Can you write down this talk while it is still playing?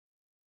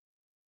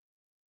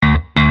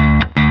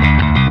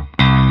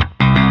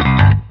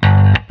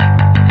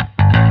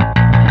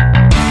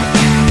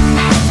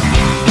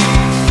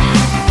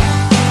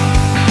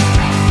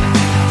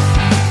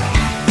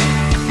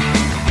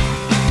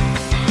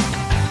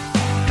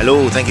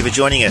Hello, thank you for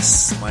joining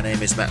us. My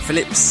name is Matt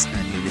Phillips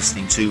and you're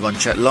listening to Run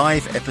Chat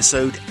Live,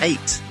 episode 8.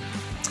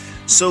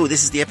 So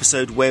this is the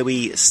episode where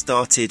we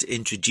started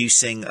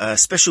introducing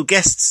special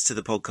guests to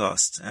the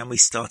podcast, and we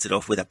started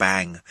off with a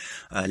bang,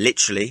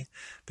 literally,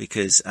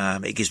 because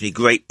it gives me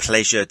great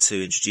pleasure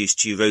to introduce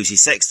to you Rosie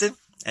Sexton.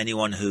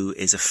 Anyone who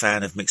is a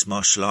fan of mixed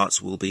martial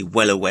arts will be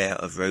well aware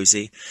of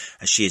Rosie,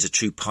 as she is a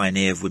true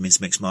pioneer of women's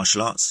mixed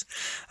martial arts,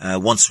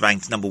 once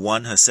ranked number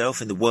 1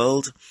 herself in the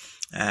world.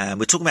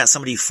 We're talking about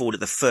somebody who fought at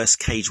the first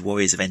Cage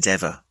Warriors event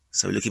ever.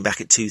 So looking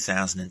back at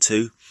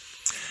 2002,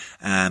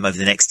 over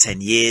the next 10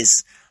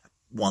 years,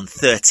 won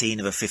 13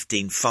 of her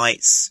 15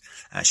 fights.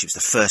 She was the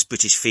first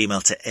British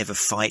female to ever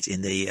fight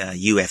in the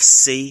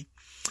UFC.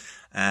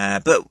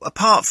 But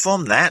apart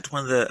from that,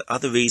 one of the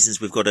other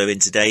reasons we've got her in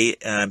today,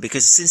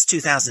 because since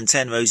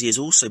 2010, Rosie has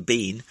also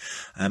been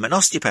an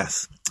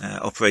osteopath,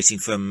 operating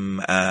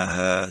from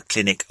her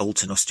clinic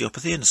Alton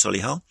Osteopathy in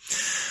Solihull.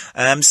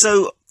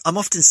 So I'm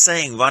often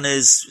saying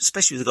runners,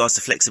 especially with regards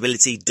to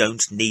flexibility,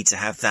 don't need to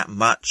have that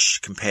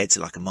much compared to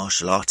like a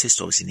martial artist.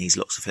 Obviously needs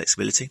lots of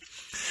flexibility.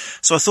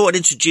 So I thought I'd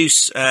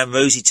introduce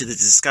Rosie to the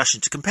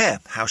discussion to compare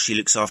how she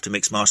looks after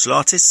mixed martial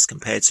artists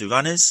compared to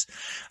runners,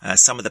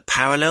 some of the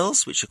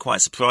parallels, which are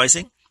quite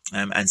surprising,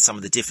 and some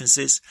of the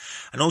differences,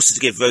 and also to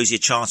give Rosie a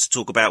chance to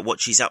talk about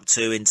what she's up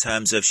to in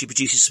terms of, she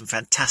produces some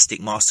fantastic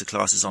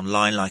masterclasses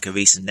online, like a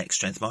recent Next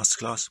Strength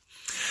masterclass.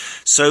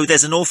 So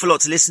there's an awful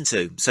lot to listen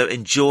to. So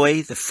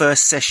enjoy the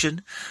first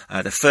session,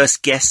 the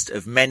first guest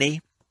of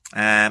many.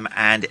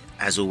 And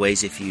as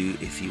always, if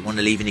you want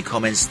to leave any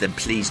comments, then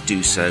please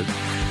do so.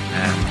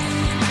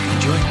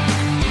 Enjoy.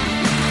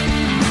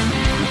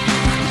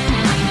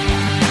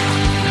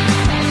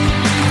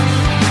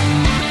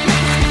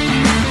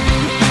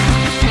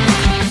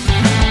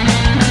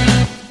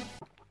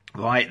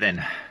 Right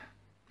then,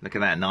 look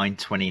at that,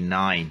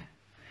 9:29.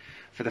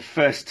 For the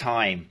first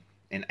time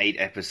in 8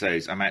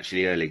 episodes, I'm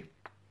actually early.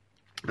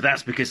 But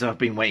that's because I've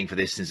been waiting for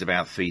this since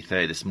about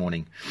 3:30 this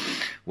morning,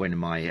 when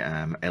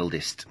my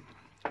eldest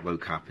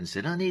woke up and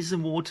said, I need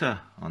some water,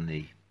 on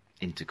the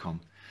intercom.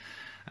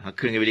 And I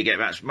couldn't really get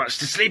much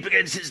to sleep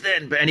again since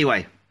then. But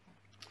anyway,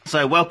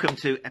 so welcome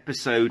to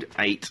episode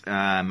 8.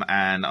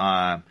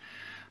 And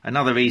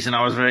another reason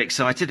I was very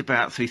excited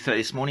about 3:30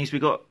 this morning is we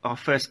got our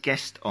first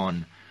guest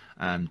on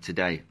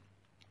today.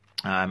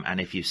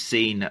 And if you've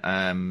seen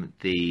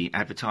the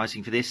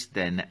advertising for this,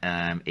 then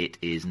it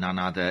is none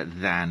other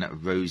than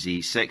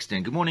Rosie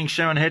Sexton. Good morning,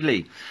 Sharon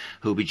Headley,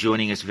 who will be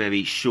joining us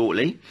very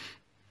shortly.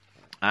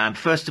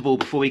 First of all,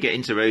 before we get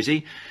into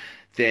Rosie,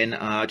 then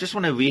I just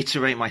want to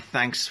reiterate my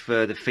thanks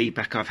for the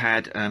feedback I've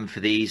had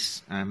for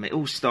these. It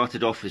all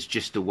started off as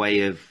just a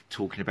way of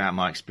talking about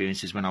my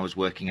experiences when I was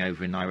working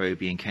over in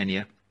Nairobi in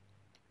Kenya.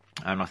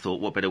 And I thought,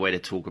 what better way to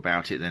talk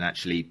about it than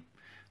actually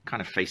kind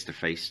of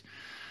face-to-face.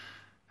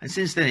 And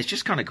since then, it's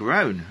just kind of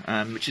grown,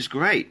 which is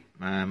great.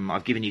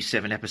 I've given you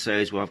 7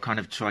 episodes where I've kind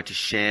of tried to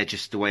share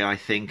just the way I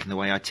think and the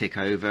way I tick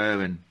over,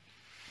 and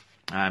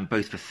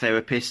both for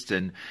therapists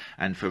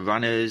and for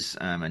runners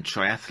and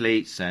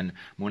triathletes. And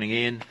morning,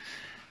 Ian.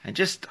 And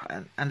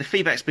the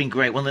feedback's been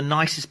great. One of the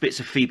nicest bits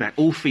of feedback,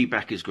 all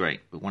feedback is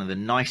great, but one of the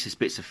nicest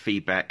bits of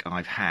feedback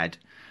I've had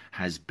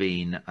has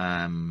been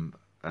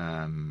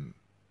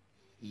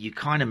you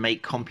kind of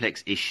make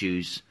complex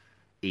issues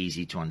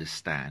easy to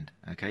understand,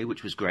 okay,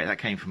 which was great. That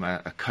came from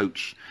a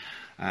coach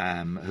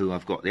who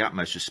I've got the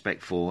utmost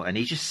respect for, and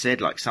he just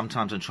said, like,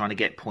 sometimes I'm trying to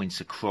get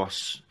points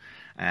across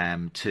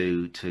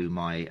to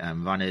my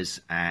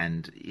runners,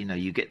 and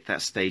you get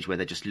that stage where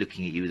they're just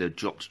looking at you with a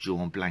dropped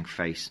jaw and blank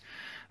face,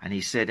 and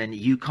he said, and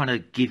you kind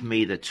of give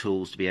me the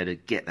tools to be able to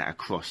get that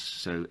across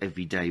so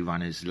everyday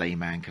runners,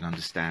 layman, can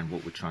understand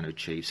what we're trying to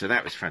achieve. So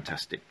that was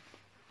fantastic.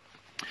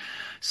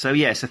 So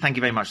so thank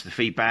you very much for the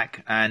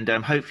feedback, and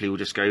hopefully we'll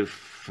just go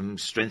from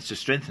strength to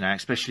strength now,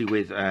 especially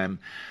with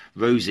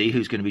Rosie,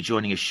 who's going to be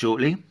joining us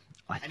shortly.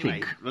 I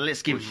think. Well,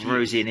 let's give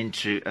Rosie an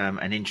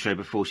intro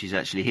before she's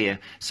actually here.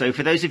 So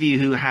for those of you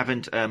who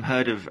haven't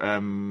heard of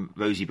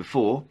Rosie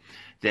before,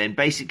 then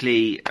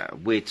basically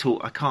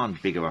I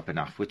can't big her up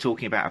enough. We're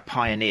talking about a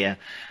pioneer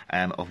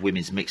of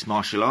women's mixed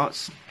martial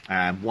arts,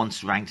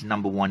 once ranked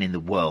number 1 in the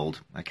world.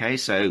 Okay,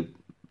 so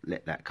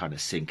let that kind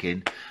of sink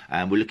in.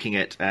 We're looking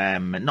at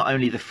not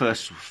only the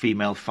first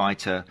female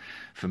fighter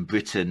from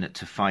Britain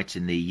to fight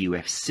in the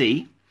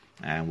UFC,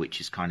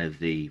 which is kind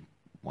of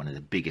one of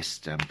the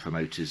biggest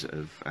promoters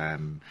of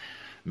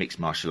mixed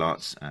martial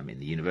arts in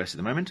the universe at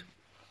the moment.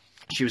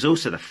 She was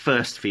also the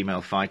first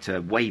female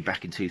fighter way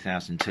back in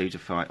 2002 to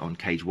fight on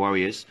Cage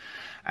Warriors.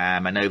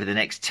 And over the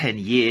next 10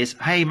 years...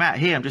 Hey, Matt,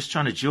 here, I'm just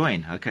trying to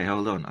join. Okay,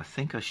 hold on. I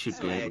think I should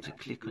be able to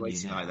click on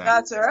you now. Like that.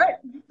 That's all right.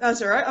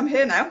 That's all right. I'm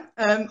here now.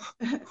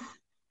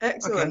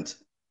 Excellent.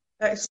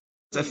 Okay. Excellent.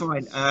 So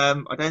fine.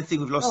 I don't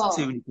think we've lost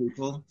too many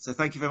people. So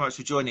thank you very much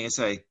for joining us,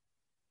 Yeah,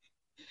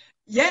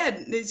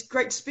 it's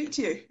great to speak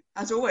to you,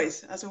 as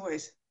always.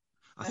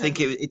 I think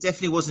it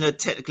definitely wasn't a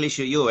technical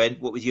issue at your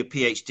end, what with your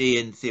PhD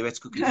in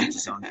theoretical computer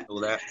science and all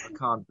that. I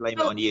can't blame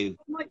it on you.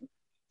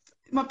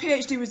 My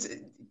PhD was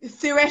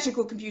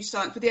theoretical computer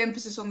science, with the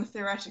emphasis on the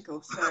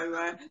theoretical.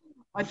 So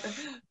I,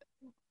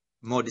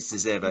 Modest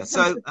as ever.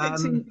 when it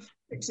comes to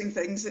fixing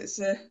things, it's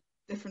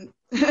different.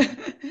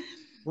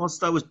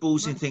 Whilst I was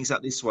ballsing Right. things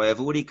up this way, I've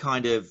already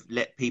kind of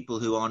let people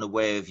who aren't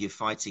aware of your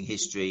fighting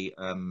history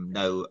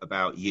know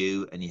about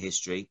you and your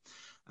history.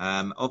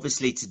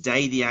 Obviously,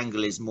 today the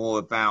angle is more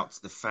about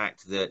the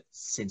fact that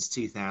since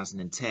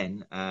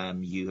 2010,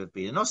 you have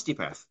been an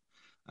osteopath.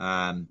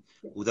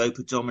 Although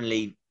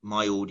predominantly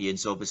my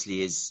audience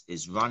obviously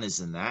is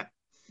runners and that,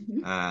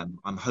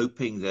 I'm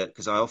hoping that,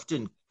 because I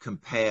often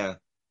compare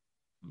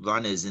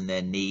runners and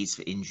their needs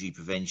for injury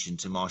prevention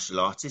to martial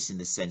artists, in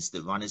the sense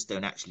that runners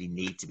don't actually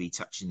need to be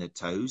touching their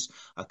toes.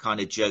 I kind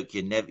of joke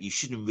you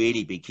shouldn't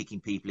really be kicking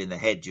people in the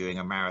head during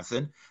a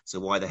marathon, so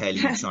why the hell are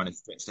you trying to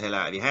stretch the hell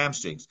out of your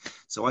hamstrings?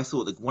 So I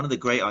thought that one of the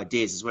great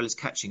ideas, as well as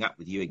catching up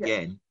with you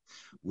again,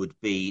 would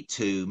be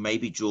to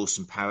maybe draw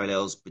some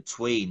parallels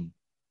between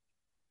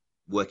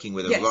working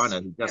with a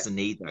runner who doesn't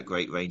need that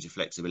great range of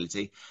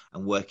flexibility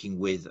and working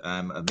with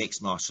a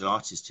mixed martial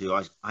artist who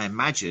I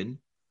imagine,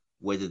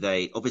 whether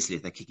obviously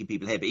if they're kicking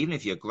people here, but even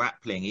if you're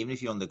grappling, even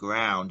if you're on the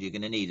ground, you're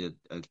going to need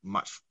a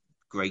much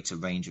greater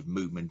range of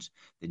movement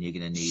than you're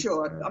going to need.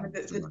 Sure. I mean,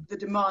 the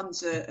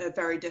demands are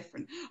very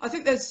different. I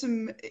think it's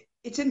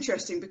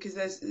interesting because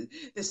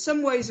there's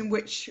some ways in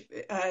which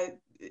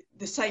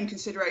the same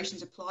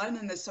considerations apply, and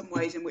then there's some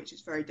ways in which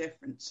it's very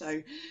different.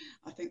 So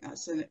I think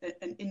that's an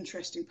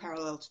interesting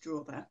parallel to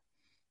draw there.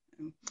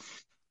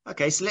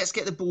 Okay, so let's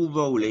get the ball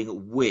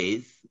rolling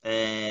with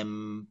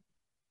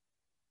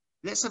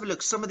let's have a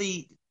look.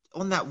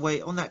 On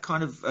that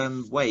kind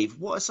of wave,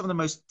 what are some of the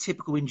most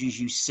typical injuries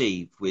you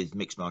see with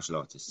mixed martial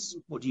artists?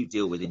 What do you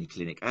deal with in your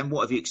clinic, and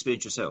what have you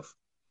experienced yourself?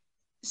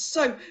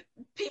 So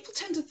people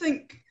tend to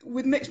think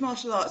with mixed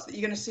martial arts that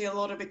you're going to see a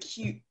lot of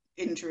acute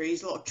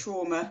injuries, a lot of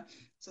trauma,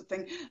 sort of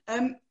thing.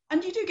 And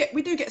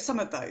we do get some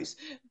of those,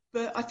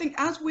 but I think,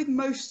 as with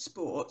most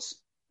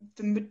sports,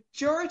 the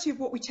majority of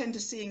what we tend to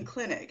see in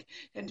clinic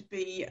tend to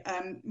be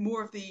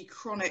more of the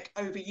chronic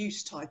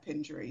overuse type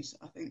injuries.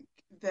 I think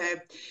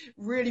they're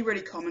really,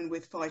 really common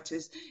with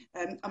fighters.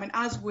 I mean,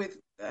 as with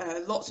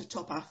lots of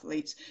top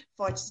athletes,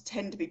 fighters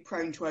tend to be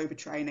prone to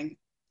overtraining.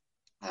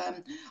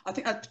 I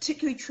think that's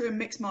particularly true in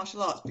mixed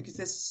martial arts because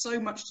there's so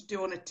much to do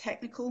from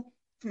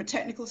a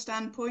technical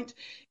standpoint.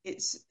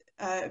 It's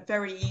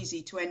very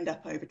easy to end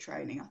up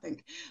overtraining. I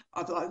think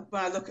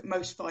when I look at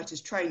most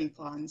fighters' training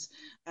plans,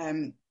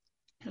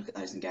 look at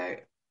those and go,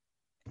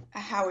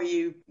 how are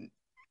you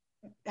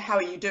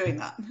doing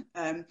that?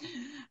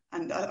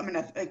 And I mean,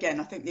 again,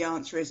 I think the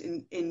answer is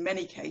in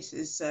many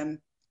cases,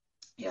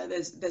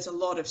 there's a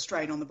lot of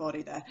strain on the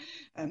body there.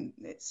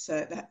 It's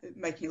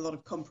making a lot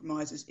of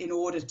compromises in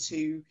order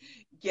to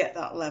get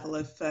that level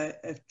of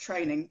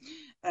training.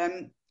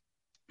 And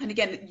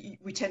again,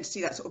 we tend to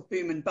see that sort of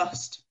boom and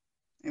bust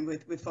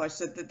with fighters,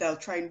 so that they'll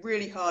train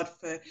really hard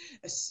for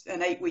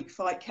an 8-week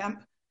fight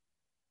camp,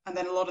 and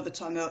then a lot of the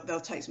time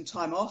they'll take some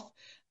time off,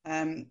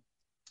 and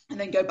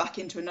then go back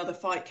into another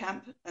fight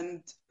camp,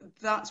 and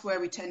that's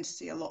where we tend to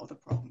see a lot of the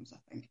problems, I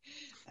think.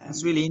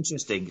 That's really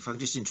interesting. If I could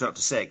just interrupt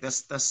a sec,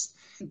 that's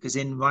because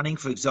in running,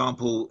 for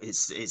example,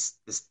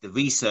 the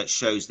research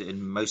shows that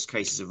in most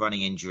cases of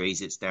running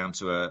injuries, it's down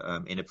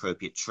to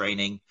inappropriate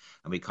training,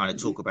 and we kind of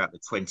talk about the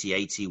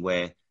 20-80,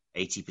 where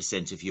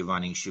 80% of your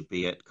running should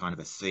be at kind of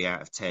a 3 out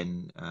of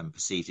 10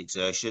 perceived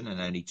exertion, and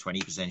only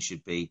 20%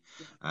 should be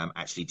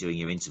actually doing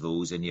your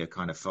intervals and your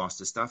kind of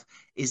faster stuff.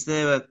 Is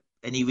there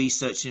any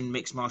research in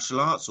mixed martial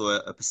arts, or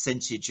a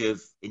percentage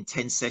of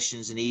intense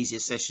sessions and easier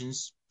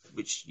sessions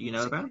which you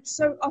know about?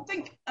 So I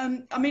think,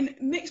 I mean,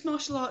 mixed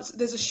martial arts,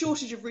 there's a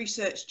shortage of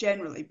research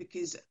generally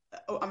because,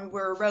 I mean,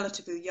 we're a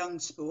relatively young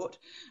sport.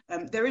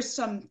 There is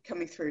some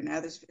coming through now.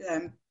 There's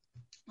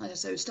as I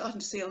say, we're starting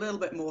to see a little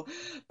bit more.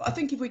 But I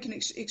think if we can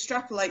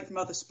extrapolate from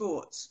other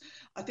sports,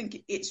 I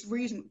think it's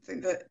reasonable to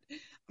think that, I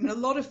mean, a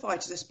lot of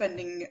fighters are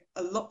spending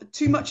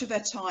too much of their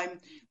time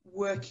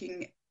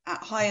working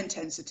at high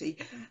intensity.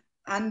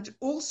 And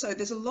also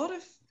there's a lot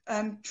of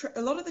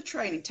the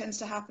training tends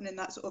to happen in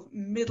that sort of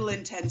middle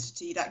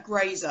intensity, that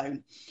grey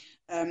zone.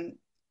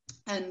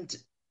 And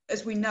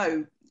as we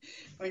know,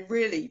 I mean,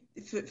 really,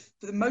 for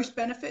the most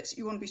benefits,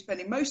 you want to be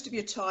spending most of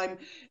your time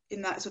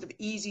in that sort of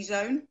easy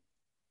zone,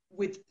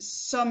 with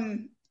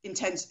some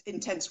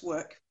intense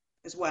work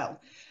as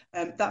well.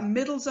 That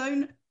middle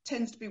zone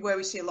tends to be where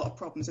we see a lot of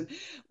problems. And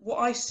what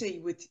I see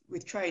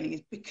with training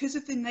is, because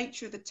of the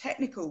nature of the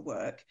technical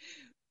work,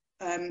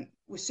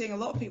 we're seeing a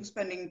lot of people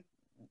spending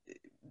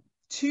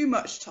too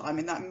much time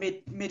in that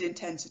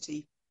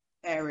mid-intensity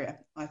area,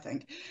 I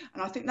think.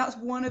 And I think that's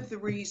one of the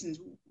reasons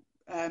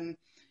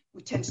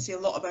we tend to see a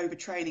lot of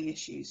overtraining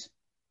issues.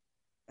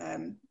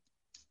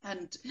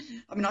 And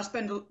I mean, I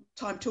spend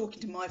time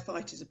talking to my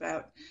fighters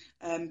about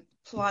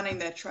planning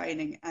their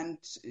training and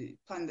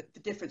planning the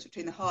difference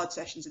between the hard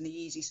sessions and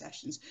the easy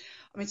sessions.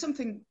 I mean,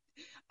 something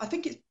I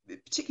think it's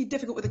particularly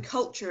difficult with the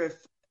culture of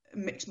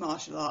mixed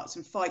martial arts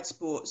and fight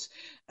sports.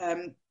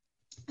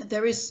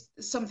 There is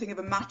something of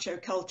a macho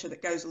culture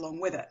that goes along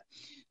with it.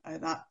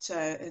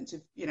 and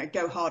to,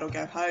 go hard or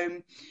go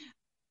home.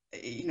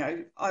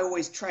 I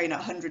always train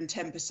at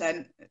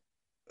 110%.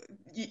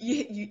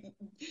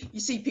 You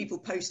see people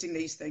posting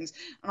these things,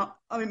 and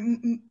I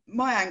mean,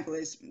 my angle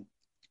is,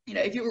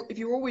 if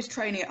you're always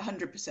training at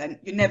 100%,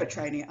 you're never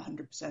training at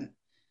 100%.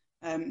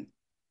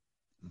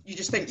 You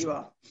just think you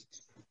are.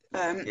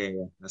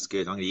 Yeah, that's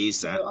good. I'm going to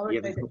use that. You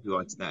haven't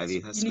copyrighted that, have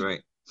you? That's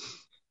great.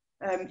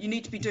 You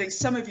need to be doing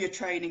some of your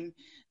training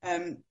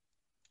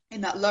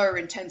in that lower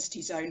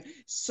intensity zone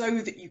so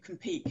that you can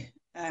peak.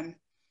 And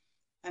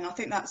I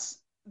think that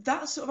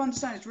sort of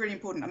understanding is really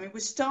important. I mean, we're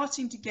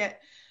starting to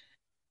get,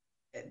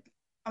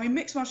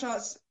 mixed martial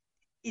arts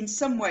in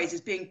some ways is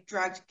being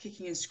dragged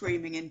kicking and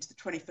screaming into the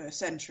 21st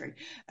century.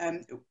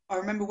 I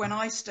remember when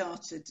I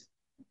started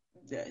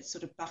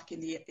sort of back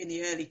in the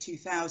early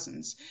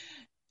 2000s,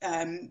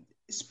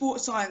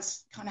 sports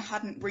science kind of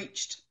hadn't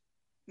reached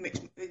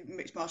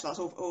mixed martial arts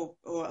or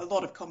a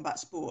lot of combat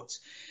sports.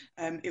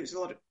 It was a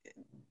lot of,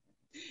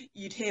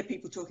 you'd hear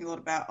people talking a lot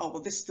about, oh,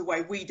 well, this is the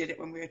way we did it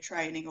when we were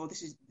training, or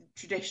this is the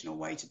traditional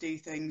way to do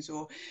things,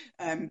 or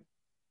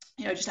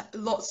just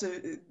lots of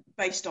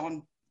based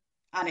on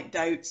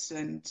anecdotes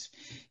and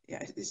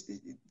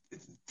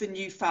the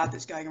new fad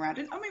that's going around.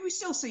 And I mean, we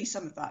still see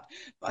some of that,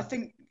 but I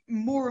think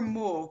more and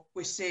more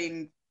we're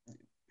seeing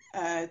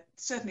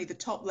certainly the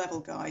top level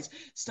guys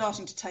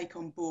starting to take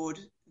on board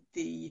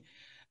the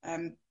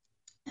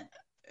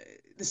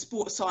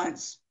sports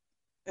science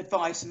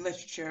advice and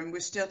literature, and we're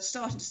still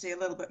starting to see a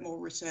little bit more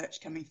research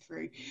coming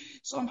through.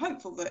 So I'm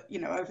hopeful that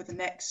over the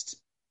next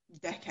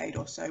decade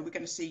or so we're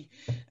going to see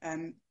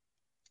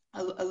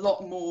a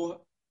lot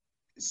more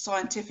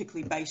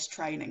scientifically based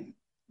training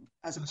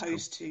as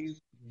opposed to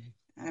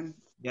I mean,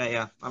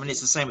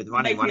 it's the same with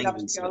running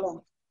research.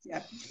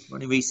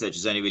 Running research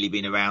has only really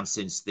been around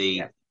since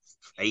the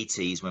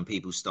 80s, when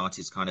people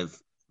started kind of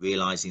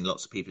realizing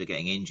lots of people are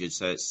getting injured.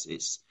 So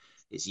it's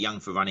young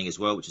for running as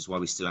well, which is why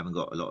we still haven't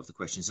got a lot of the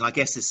questions. And I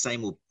guess the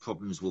same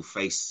problems will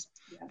face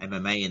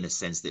MMA, in the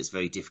sense that it's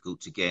very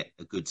difficult to get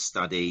a good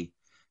study.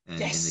 And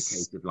in the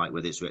case of, like,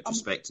 whether it's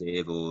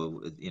retrospective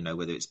or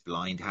whether it's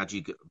blind, how do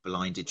you get a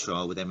blinded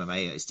trial with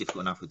MMA? It's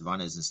difficult enough with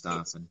runners and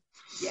stuff.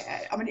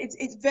 I mean,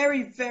 it's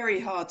very, very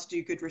hard to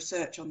do good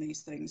research on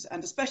these things,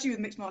 and especially with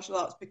mixed martial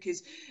arts,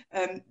 because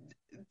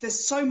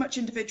there's so much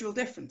individual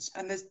difference.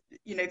 And there's,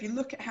 if you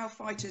look at how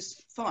fighters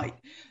fight,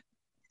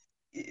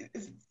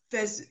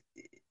 there's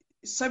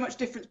so much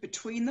difference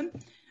between them.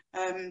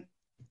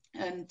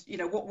 And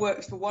what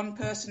works for one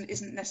person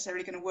isn't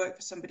necessarily going to work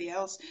for somebody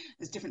else.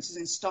 There's differences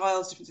in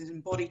styles, differences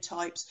in body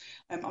types.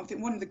 I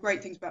think one of the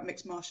great things about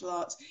mixed martial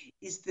arts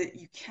is that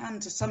you can,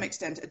 to some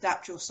extent,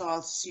 adapt your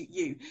style to suit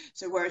you.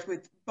 So whereas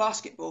with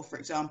basketball, for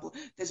example,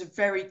 there's a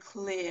very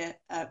clear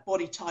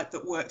body type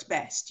that works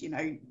best.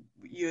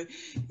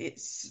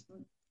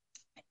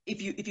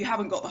 If you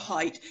haven't got the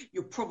height,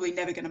 you're probably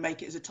never going to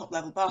make it as a top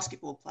level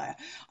basketball player.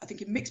 I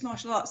think in mixed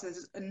martial arts,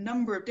 there's a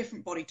number of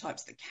different body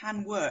types that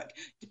can work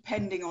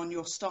depending on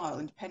your style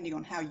and depending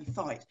on how you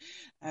fight.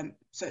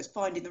 So it's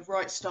finding the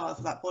right style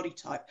for that body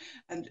type,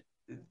 and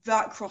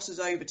that crosses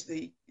over to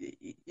the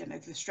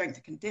strength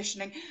and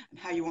conditioning and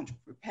how you want to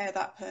prepare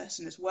that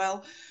person as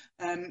well.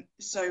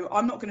 So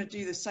I'm not going to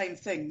do the same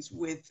things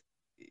with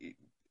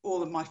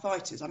all of my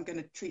fighters. I'm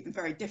going to treat them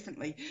very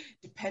differently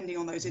depending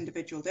on those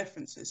individual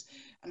differences.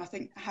 And I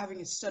think having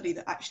a study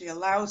that actually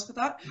allows for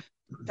that,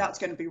 that's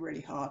going to be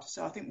really hard.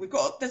 So I think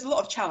there's a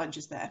lot of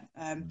challenges there.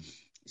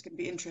 It's going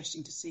to be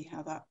interesting to see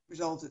how that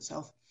resolves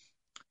itself.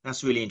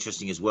 That's really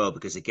interesting as well,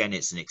 because again,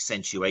 it's an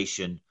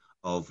accentuation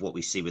of what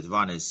we see with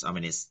runners. I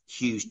mean, it's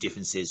huge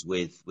differences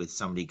with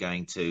somebody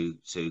going to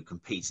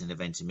compete in an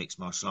event in mixed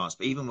martial arts.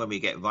 But even when we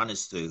get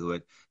runners through who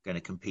are going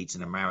to compete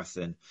in a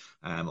marathon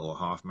or a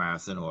half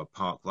marathon or a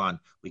park run,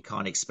 we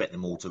can't expect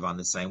them all to run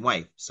the same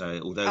way. So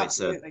although it's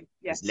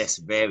less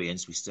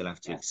variance, we still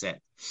have to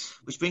accept.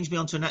 Which brings me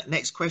on to the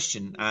next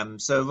question.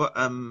 So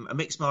a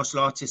mixed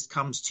martial artist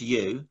comes to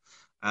you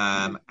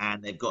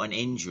and they've got an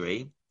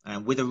injury,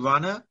 and with a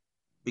runner,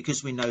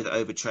 because we know that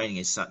overtraining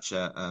is such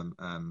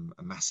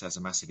has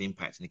a massive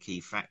impact and a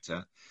key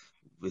factor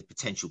with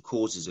potential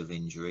causes of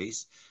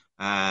injuries.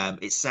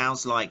 It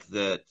sounds like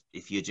that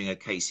if you're doing a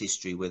case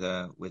history with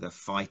a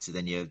fighter,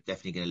 then you're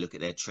definitely going to look at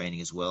their training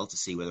as well to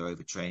see whether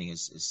overtraining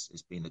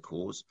has been the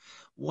cause.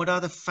 What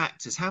other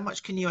factors? How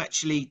much can you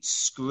actually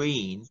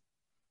screen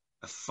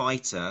a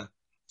fighter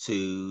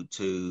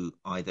to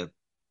either,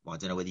 well, I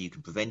don't know whether you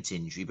can prevent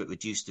injury, but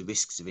reduce the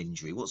risks of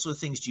injury? What sort of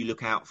things do you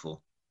look out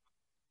for?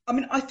 I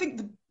mean, I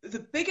think the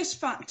biggest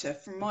factor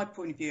from my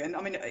point of view, and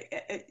I mean,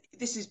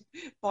 this is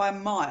by a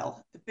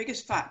mile, the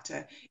biggest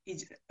factor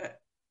is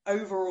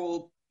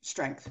overall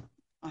strength.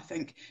 I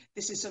think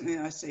this is something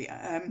that I see.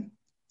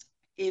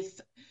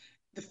 If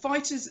the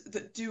fighters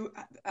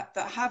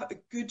that have a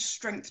good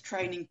strength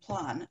training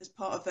plan as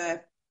part of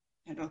their,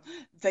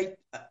 they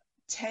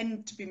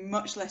tend to be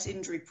much less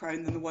injury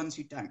prone than the ones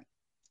who don't.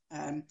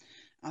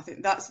 I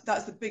think that's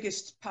the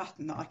biggest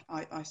pattern that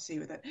I see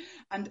with it.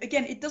 And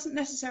again, it doesn't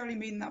necessarily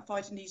mean that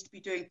fighter needs to be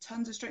doing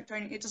tons of strength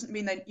training. It doesn't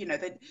mean that, you know,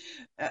 that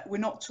we're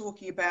not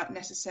talking about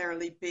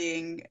necessarily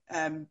being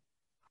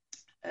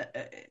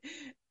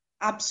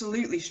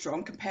absolutely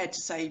strong compared to,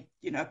 say,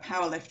 you know, a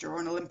power lifter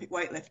or an Olympic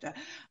weightlifter,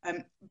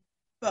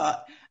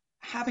 but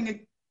having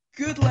a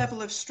good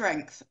level of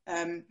strength,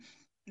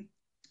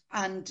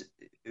 and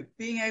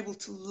being able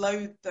to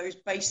load those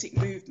basic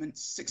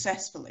movements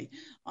successfully,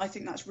 I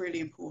think that's really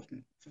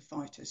important for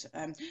fighters.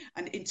 And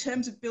in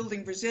terms of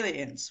building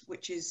resilience,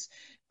 which is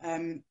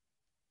the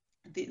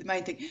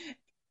main thing,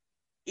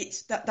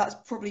 that's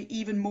probably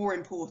even more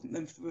important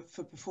than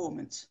for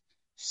performance.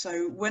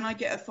 So when I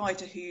get a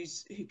fighter who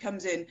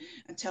comes in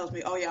and tells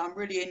me, oh yeah, I'm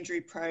really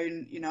injury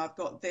prone, you know, I've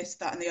got this,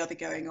 that, and the other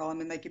going on,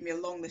 and they give me a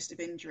long list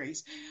of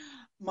injuries,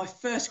 my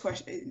first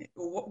question,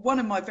 or one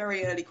of my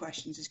very early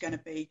questions, is going to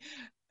be,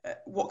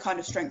 what kind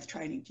of strength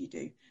training do you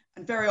do?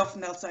 And very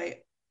often they'll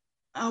say,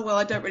 oh, well,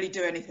 I don't really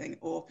do anything,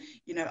 or,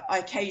 you know, I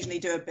occasionally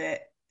do a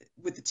bit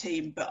with the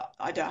team, but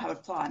I don't have a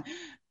plan.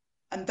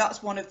 And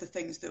that's one of the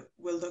things that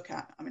we'll look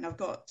at. I mean, I've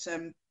got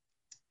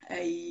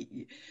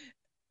a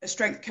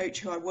strength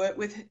coach who I work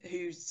with,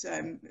 who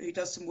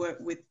does some work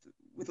with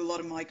a lot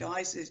of my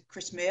guys, is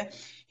Chris Meir.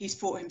 He's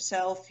fought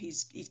himself.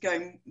 He's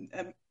going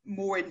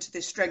more into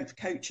the strength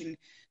coaching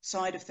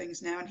side of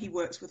things now, and he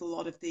works with a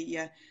lot of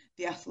the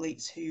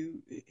athletes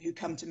who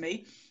come to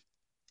me.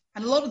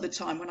 And a lot of the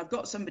time when I've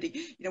got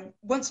somebody, you know,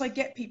 once I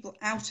get people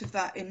out of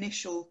that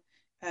initial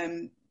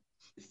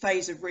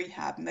phase of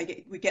rehab and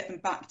we get them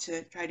back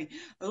to training,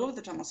 a lot of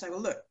the time I'll say,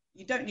 well, look,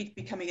 you don't need to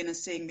be coming in and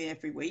seeing me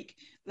every week.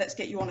 Let's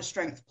get you on a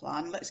strength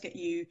plan. Let's get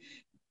you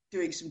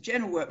doing some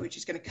general work, which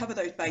is going to cover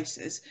those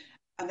bases.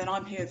 And then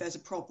I'm here if there's a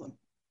problem.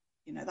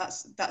 You know,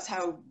 that's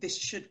how this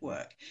should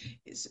work.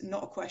 It's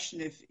not a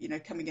question of, you know,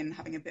 coming in and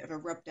having a bit of a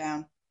rub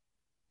down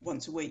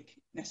once a week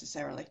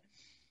necessarily.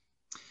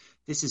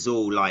 This is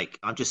all like,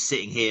 I'm just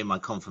sitting here, my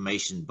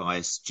confirmation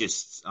bias,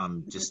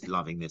 I'm just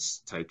loving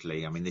this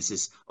totally. I mean, this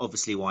is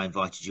obviously why I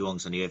invited you on,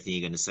 because I knew everything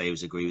you're going to say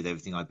was agree with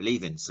everything I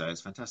believe in. So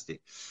it's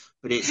fantastic.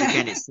 But it's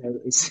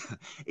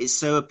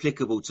so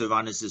applicable to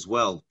runners as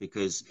well,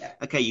 because,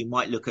 okay, you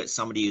might look at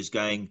somebody who's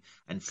going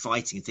and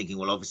fighting and thinking,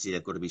 well, obviously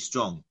they've got to be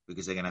strong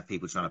because they're going to have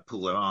people trying to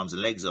pull their arms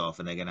and legs off,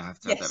 and they're going to have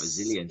that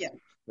resilience. Yeah.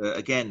 But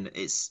again,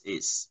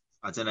 it's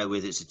I don't know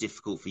whether it's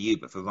difficult for you,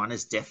 but for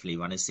runners, definitely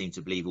runners seem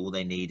to believe all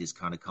they need is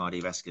kind of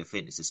cardiovascular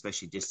fitness,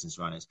 especially distance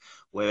runners,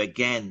 where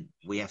again,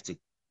 we have to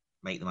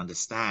make them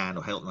understand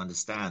or help them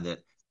understand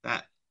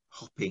that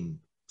hopping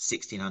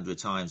 1,600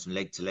 times from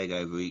leg to leg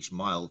over each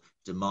mile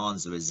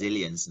demands a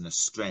resilience and a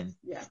strength.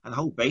 Yeah. And the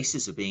whole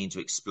basis of being to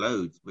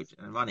explode, which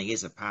and running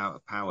is a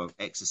power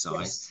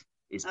exercise,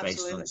 is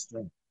based on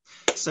strength.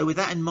 So with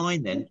that in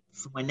mind, then,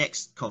 for my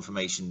next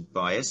confirmation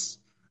bias,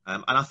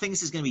 and I think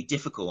this is going to be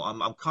difficult.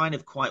 I'm kind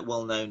of quite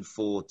well known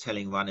for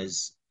telling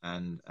runners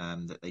and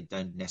that they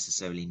don't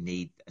necessarily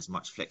need as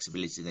much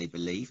flexibility as they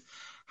believe.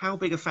 How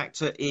big a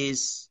factor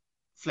is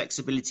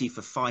flexibility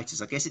for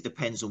fighters? I guess it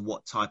depends on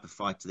what type of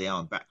fighter they are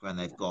and background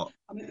they've got.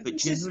 I mean, but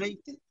generally,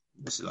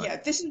 what's it like? Yeah,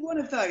 this is one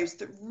of those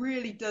that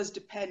really does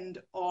depend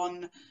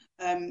on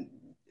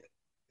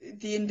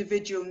the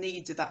individual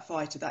needs of that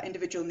fighter, that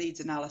individual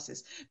needs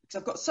analysis. Because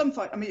I've got some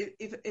fight. I mean,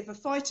 if a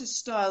fighter's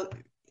style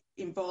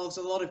involves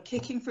a lot of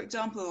kicking, for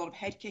example, a lot of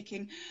head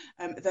kicking,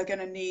 they're going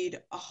to need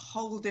a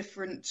whole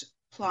different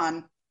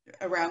plan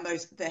around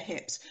their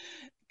hips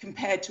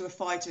compared to a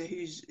fighter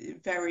who's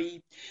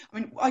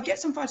I get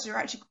some fighters who are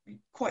actually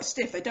quite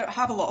stiff. They don't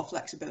have a lot of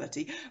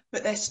flexibility,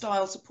 but their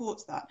style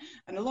supports that.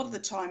 And a lot of the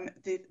time,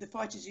 the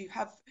fighters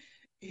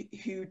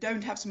who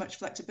don't have so much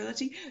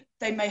flexibility,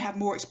 they may have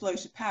more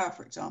explosive power,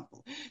 for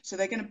example. So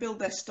they're going to build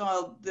their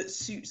style that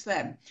suits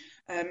them.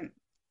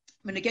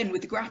 And again,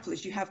 with the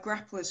grapplers, you have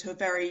grapplers who are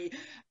very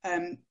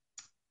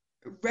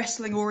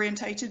wrestling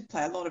orientated,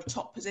 play a lot of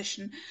top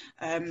position.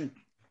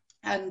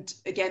 And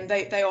again,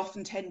 they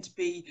often tend to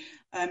be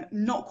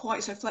not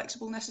quite so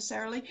flexible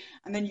necessarily.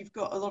 And then you've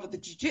got a lot of the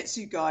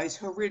jiu-jitsu guys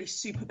who are really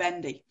super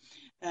bendy.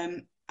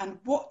 And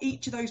what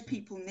each of those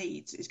people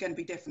needs is going to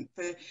be different.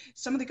 For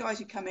some of the guys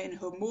who come in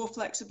who are more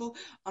flexible,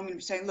 I'm going to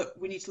be saying, look,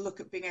 we need to look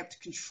at being able to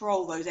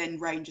control those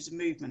end ranges of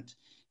movement.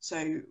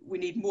 So we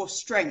need more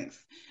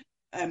strength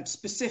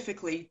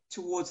specifically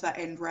towards that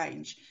end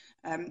range.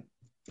 And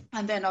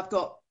then I've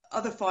got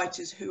other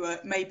fighters who are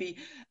maybe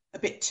a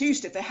bit too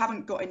stiff. They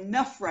haven't got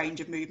enough range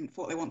of movement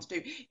for what they want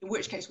to do, in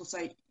which case we'll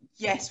say,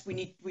 yes,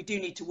 we do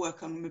need to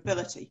work on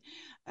mobility.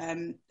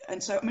 And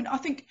so, I mean, I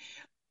think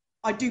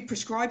I do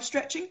prescribe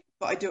stretching,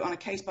 but I do it on a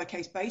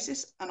case-by-case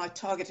basis, and I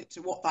target it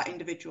to what that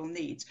individual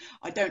needs.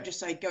 I don't just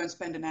say, go and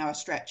spend an hour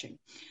stretching.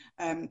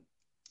 And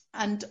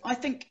I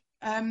think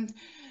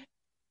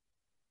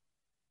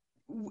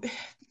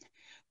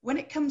when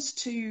it comes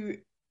to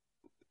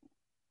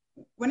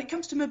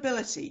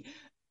mobility,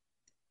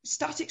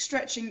 static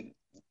stretching,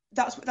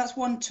 that's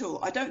one tool.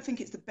 I don't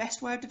think it's the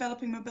best way of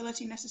developing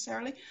mobility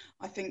necessarily.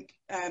 I think,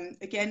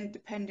 again,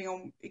 depending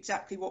on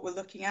exactly what we're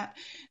looking at,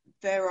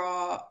 there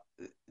are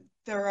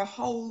there are a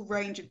whole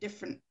range of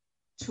different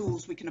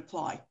tools we can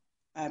apply.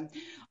 I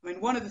mean,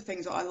 one of the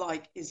things that I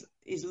like is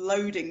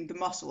loading the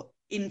muscle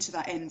into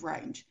that end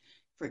range,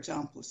 for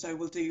example. So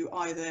we'll do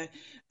either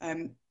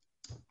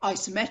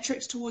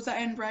isometrics towards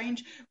that end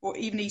range, or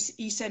even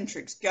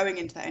eccentrics going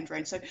into that end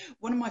range. So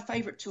one of my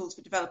favorite tools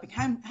for developing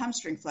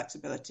hamstring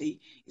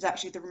flexibility is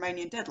actually the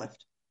Romanian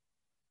deadlift.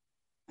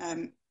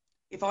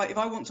 If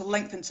I want to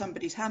lengthen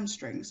somebody's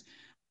hamstrings,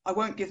 I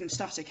won't give them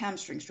static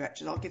hamstring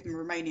stretches. I'll give them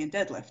Romanian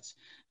deadlifts,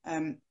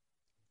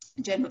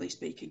 generally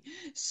speaking.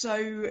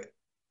 So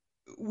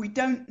we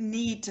don't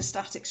need to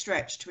static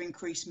stretch to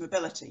increase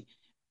mobility.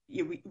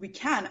 We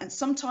can, and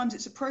sometimes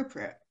it's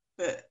appropriate,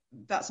 but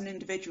that's an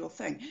individual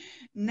thing.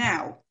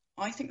 Now,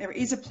 I think there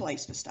is a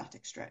place for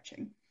static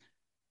stretching,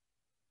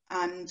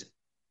 and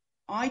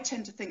I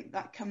tend to think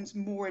that comes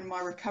more in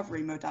my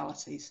recovery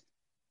modalities.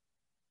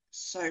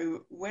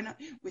 So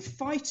with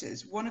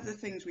fighters, one of the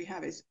things we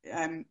have is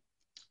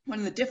one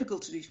of the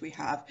difficulties we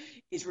have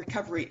is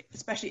recovery,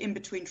 especially in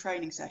between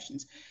training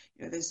sessions.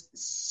 There's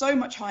so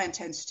much high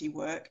intensity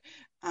work,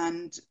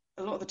 and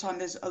a lot of the time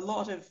there's a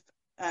lot of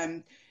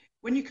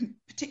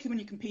particularly when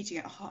you're competing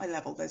at a high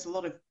level, there's a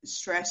lot of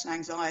stress and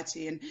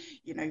anxiety and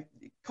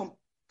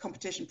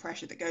competition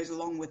pressure that goes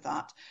along with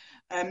that.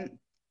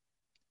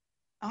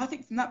 I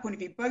think from that point of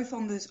view, both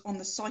on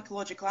the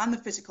psychological and the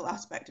physical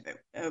aspect of it,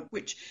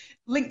 which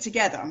link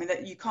together. I mean,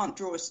 that you can't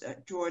draw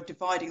a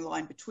dividing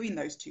line between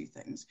those two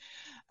things.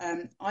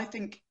 I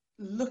think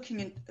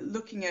looking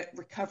at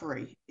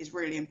recovery is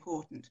really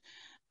important,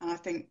 and I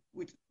think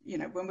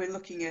when we're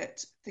looking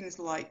at things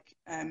like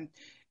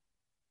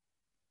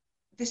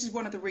this is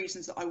one of the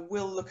reasons that I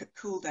will look at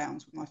cool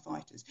downs with my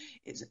fighters.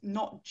 It's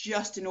not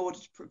just in order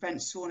to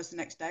prevent soreness the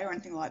next day or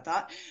anything like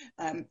that.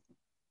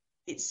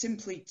 It's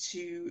simply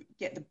to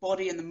get the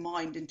body and the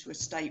mind into a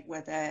state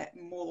where they're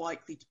more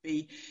likely to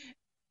be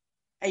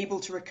able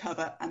to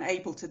recover and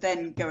able to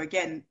then go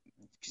again.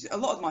 Because a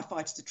lot of my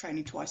fighters are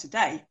training twice a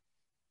day.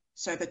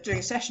 So they're doing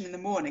a session in the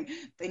morning.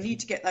 They need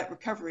to get that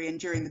recovery in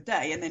during the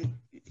day and then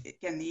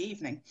again in the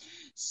evening.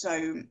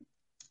 So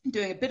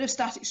doing a bit of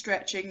static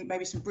stretching,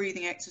 maybe some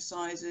breathing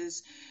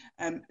exercises,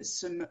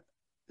 some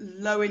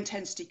low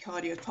intensity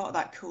cardio as part of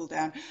that cool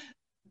down.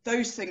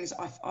 Those things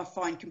I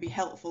find can be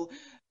helpful.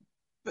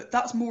 But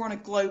that's more on a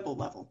global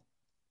level.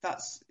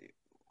 That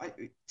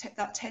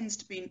tends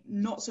to be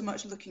not so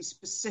much looking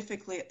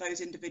specifically at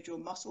those individual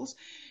muscles.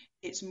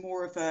 It's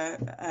more of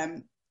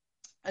a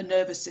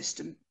nervous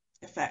system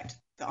effect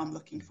that I'm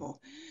looking for.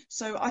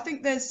 So I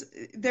think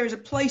there is a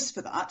place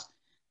for that.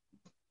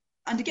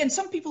 And again,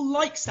 some people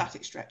like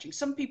static stretching.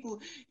 Some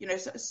people,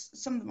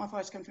 some of my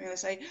fighters come to me and they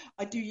say,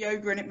 I do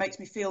yoga and it makes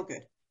me feel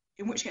good.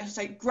 In which case I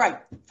say, great,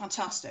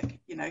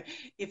 fantastic.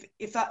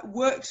 If that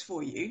works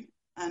for you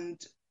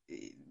and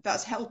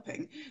that's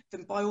helping,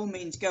 then by all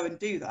means go and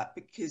do that,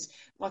 because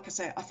like I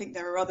say, I think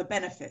there are other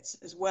benefits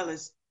as well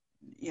as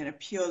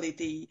purely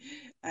the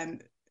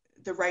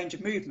range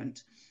of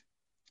movement.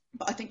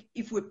 But I think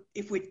if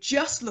we're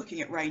just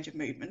looking at range of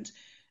movement,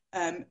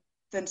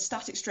 then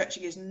static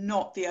stretching is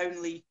not the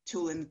only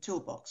tool in the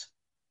toolbox.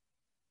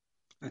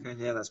 Okay,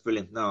 yeah, that's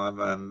brilliant.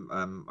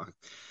 No,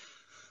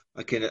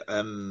 I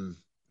can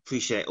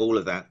appreciate all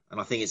of that,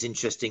 and I think it's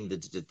interesting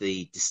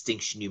the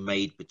distinction you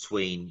made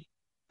between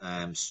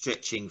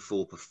stretching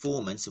for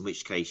performance, in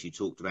which case you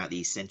talked about the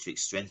eccentric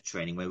strength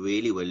training, where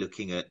really we're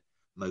looking at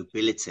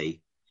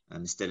mobility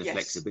instead of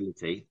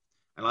flexibility.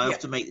 And I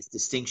often make this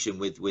distinction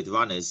with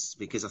runners,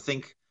 because I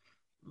think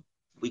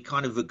we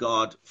kind of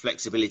regard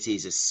flexibility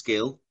as a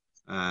skill.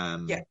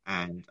 And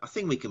I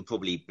think we can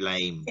probably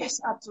blame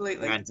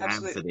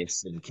hand-to-hand for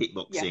this, and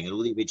kickboxing and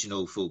all the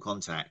original full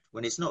contact,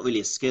 when it's not really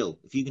a skill.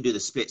 If you can do the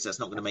splits, that's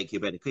not going to make you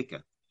a better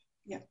kicker.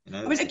 I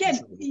mean, again,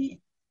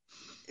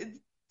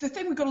 the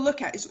thing we've got to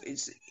look at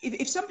is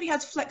if somebody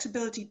has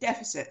flexibility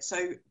deficit,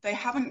 so they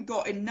haven't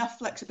got enough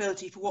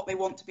flexibility for what they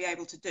want to be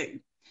able to do,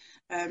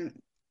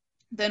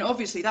 then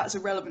obviously that's a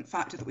relevant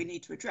factor that we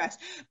need to address.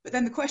 But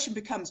then the question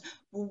becomes,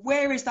 well,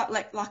 where is that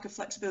lack of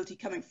flexibility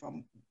coming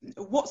from?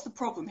 What's the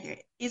problem here?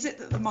 Is it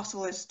that the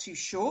muscle is too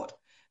short?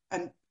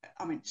 And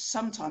I mean,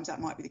 sometimes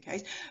that might be the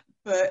case,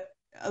 but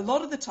a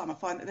lot of the time I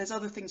find that there's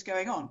other things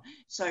going on.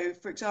 So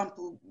for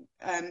example,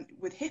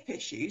 with hip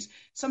issues,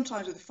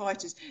 sometimes with the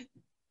fighters,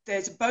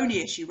 there's a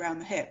bony issue around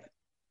the hip.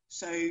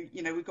 So,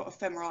 we've got a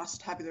femoral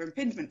acetabular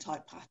impingement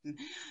type pattern,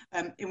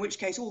 in which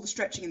case all the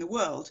stretching in the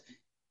world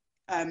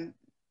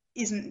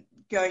isn't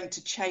going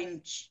to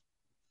change.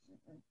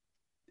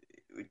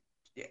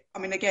 I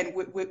mean, again,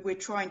 we're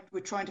trying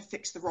to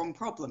fix the wrong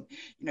problem.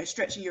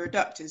 Stretching your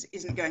adductors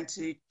isn't going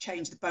to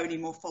change the bony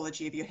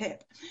morphology of your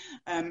hip.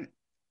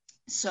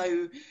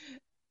 So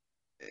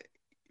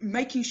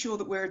making sure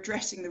that we're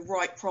addressing the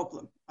right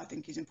problem, I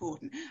think, is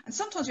important. And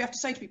sometimes you have to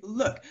say to people,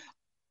 look,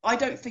 I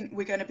don't think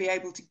we're going to be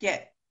able to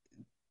get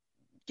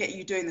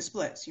you doing the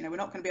splits. We're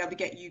not going to be able to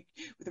get you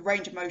with the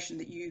range of motion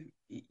that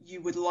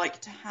you would like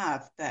to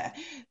have there.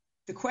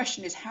 The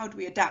question is, how do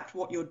we adapt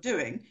what you're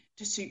doing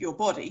to suit your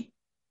body?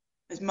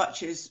 As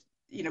much as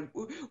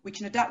we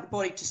can adapt the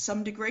body to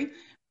some degree,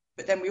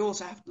 But then we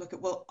also have to look at,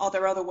 well, are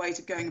there other ways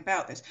of going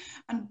about this?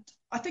 And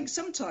I think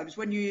sometimes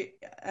when you,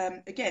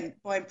 again,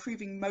 by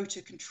improving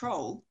motor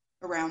control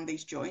around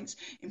these joints,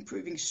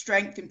 improving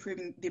strength,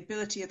 improving the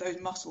ability of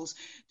those muscles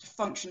to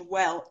function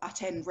well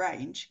at end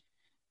range,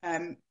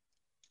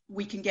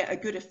 we can get a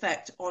good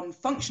effect on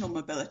functional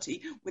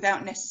mobility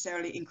without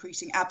necessarily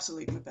increasing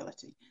absolute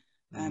mobility.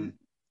 No,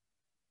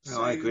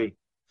 I agree.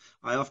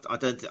 I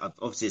don't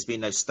obviously there's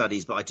been no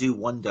studies, but I do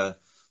wonder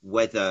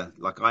whether,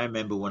 like, I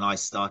remember when I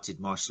started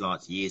martial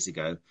arts years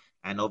ago,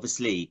 and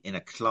obviously in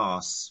a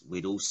class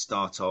we'd all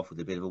start off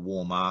with a bit of a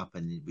warm up,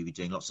 and we'd be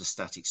doing lots of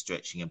static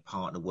stretching and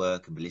partner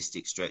work and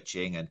ballistic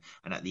stretching, and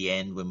at the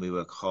end when we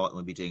were hot,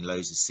 we'd be doing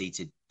loads of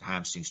seated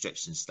hamstring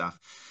stretches and stuff.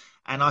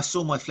 And I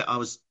saw I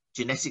was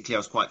genetically I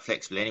was quite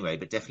flexible anyway,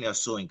 but definitely I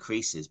saw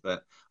increases.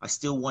 But I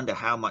still wonder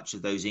how much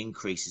of those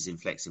increases in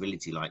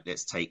flexibility, like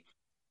let's take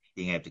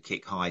being able to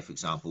kick high, for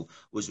example,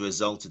 was a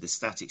result of the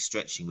static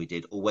stretching we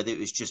did, or whether it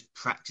was just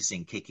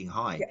practicing kicking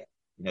high. Yeah.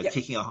 You know, Yeah.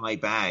 Kicking a high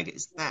bag,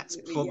 that's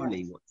Absolutely,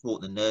 probably yeah. what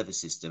taught the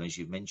nervous system, as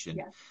you've mentioned,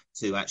 Yeah.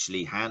 to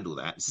actually handle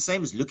that. It's the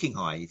same as looking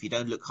high. If you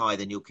don't look high,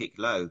 then you'll kick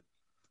low.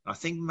 I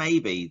think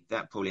maybe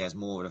that probably has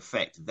more of an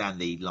effect than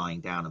the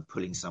lying down and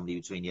pulling somebody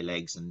between your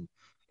legs and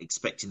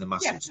expecting the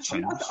muscle Yeah. to I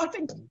mean, change. I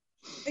think,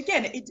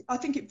 again, I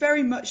think it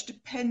very much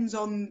depends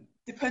on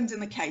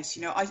the case.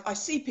 You know, I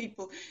see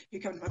people who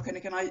come to my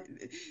clinic, and I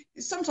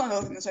sometimes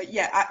I'll say,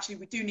 yeah, actually,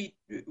 we do need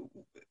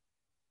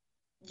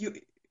you.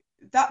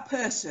 That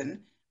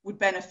person would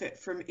benefit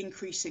from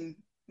increasing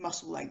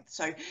muscle length.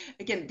 So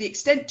again, the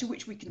extent to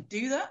which we can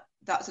do that,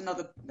 that's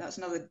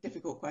another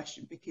difficult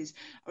question, because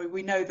I mean,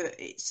 we know that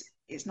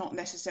it's not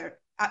necessary.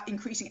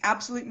 Increasing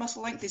absolute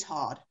muscle length is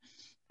hard.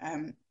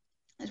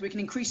 As we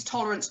can increase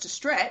tolerance to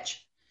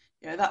stretch,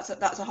 you know, that's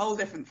a whole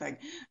different thing.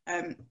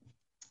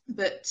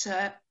 But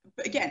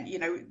again, you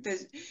know,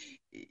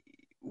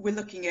 we're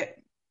looking at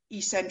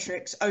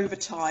eccentrics over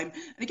time,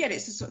 and again,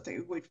 it's the sort of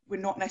thing we're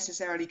not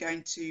necessarily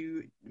going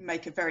to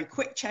make a very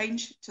quick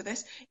change to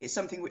this. It's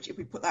something which, if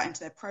we put that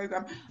into their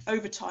program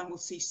over time, we'll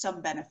see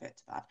some benefit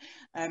to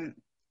that.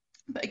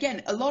 But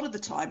again, a lot of the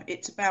time,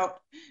 it's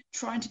about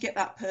trying to get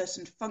that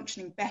person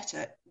functioning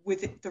better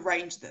with the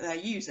range that they're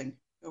using,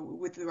 or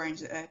with the range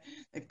that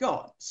they've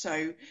got.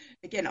 So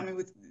again, I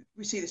mean,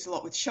 we see this a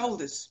lot with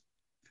shoulders.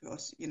 Of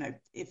course, you know,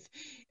 if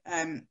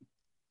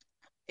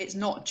it's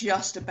not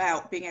just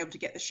about being able to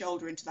get the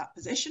shoulder into that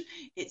position,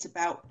 it's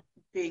about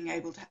being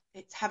able to,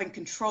 it's having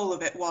control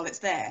of it while it's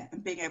there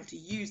and being able to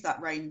use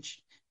that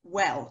range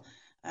well,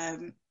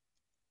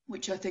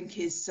 which I think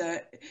is,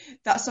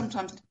 that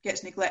sometimes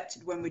gets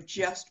neglected when we're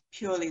just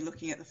purely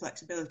looking at the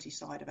flexibility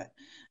side of it.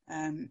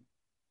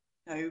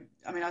 So,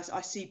 I mean,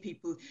 I see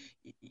people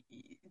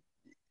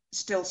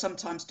still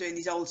sometimes doing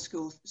these old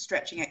school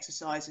stretching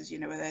exercises, you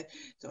know, where they're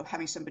sort of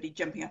having somebody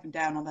jumping up and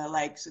down on their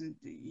legs and,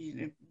 you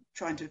know,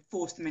 trying to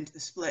force them into the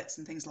splits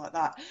and things like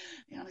that.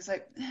 You know, it's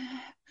like,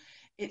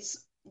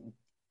 it's,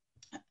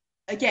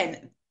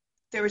 again,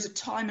 there is a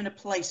time and a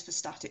place for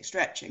static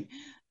stretching,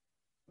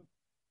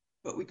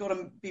 but we've got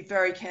to be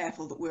very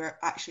careful that we're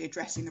actually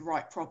addressing the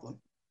right problem.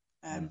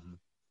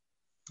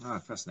 Oh,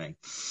 fascinating.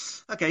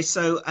 Okay,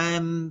 so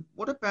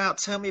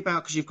tell me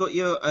about, because you've got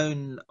your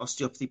own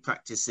osteopathy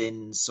practice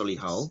in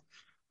Solihull,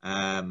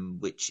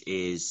 which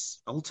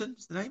is Alton,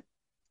 is the name?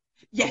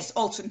 Yes,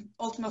 Alton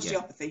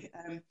Osteopathy.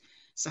 Yeah.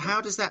 So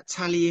how does that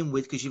tally in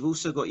with, because you've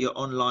also got your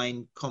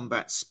online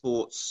combat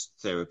sports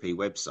therapy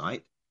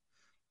website.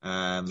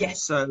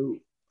 Yes. So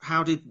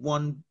how did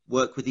one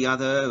work with the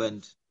other,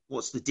 and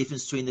what's the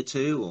difference between the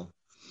two? Or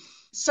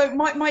so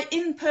my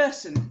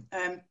in-person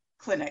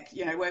clinic,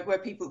 you know, where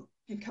people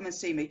can come and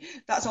see me,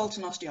 that's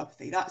Alton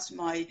Osteopathy. That's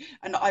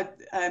and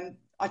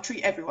I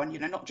treat everyone, you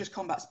know, not just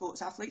combat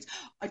sports athletes.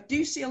 I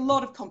do see a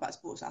lot of combat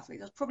sports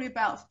athletes. That's probably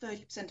about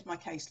 30% of my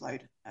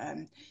caseload,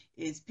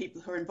 is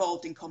people who are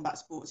involved in combat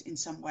sports in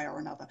some way or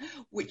another,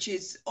 which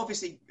is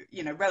obviously,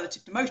 you know,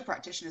 relative to most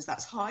practitioners,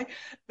 that's high,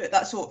 but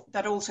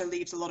that also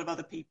leaves a lot of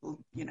other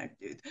people, you know,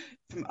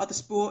 from other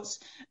sports,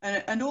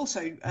 and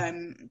also,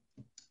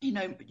 you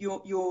know,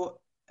 your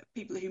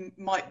people who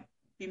might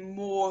be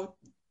more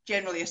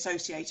generally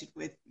associated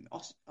with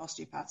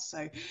osteopaths.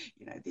 So,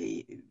 you know,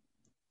 the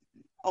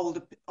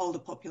older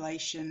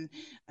population,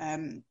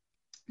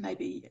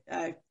 maybe,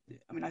 I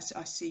mean, I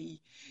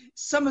see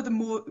some of the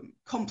more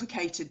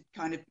complicated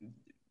kind of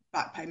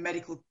back pain,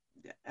 medical,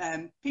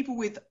 people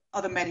with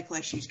other medical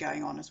issues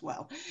going on as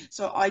well.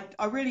 So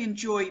I really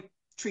enjoy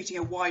treating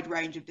a wide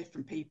range of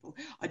different people.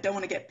 I don't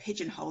want to get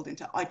pigeonholed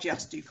into, I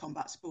just do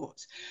combat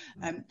sports.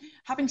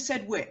 Having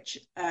said which,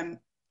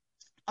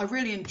 I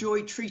really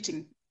enjoy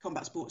treating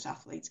combat sports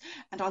athletes,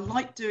 and I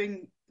like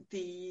doing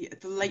the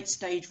late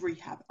stage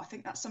rehab. I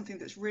think that's something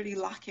that's really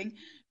lacking.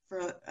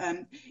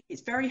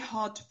 It's very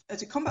hard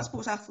as a combat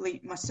sports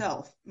athlete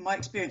myself. My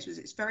experience was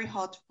it's very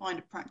hard to find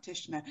a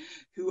practitioner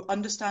who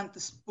understands the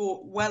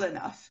sport well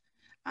enough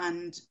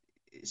and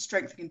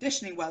strength and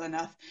conditioning well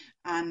enough,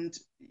 and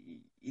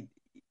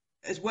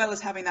as well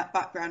as having that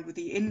background with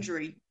the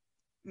injury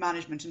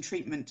management and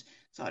treatment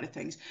side of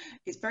things,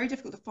 it's very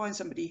difficult to find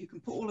somebody who can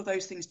put all of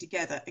those things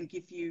together and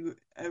give you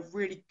a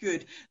really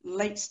good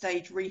late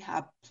stage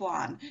rehab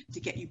plan to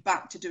get you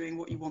back to doing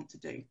what you want to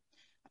do.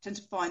 I tend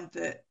to find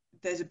that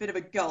there's a bit of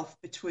a gulf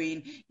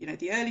between,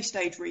 the early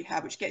stage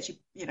rehab, which gets you,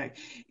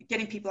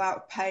 getting people out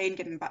of pain,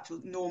 getting them back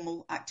to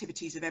normal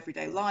activities of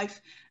everyday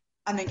life,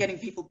 and then getting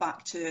people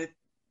back to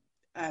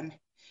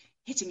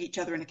hitting each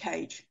other in a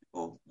cage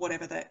or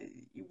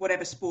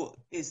whatever sport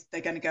is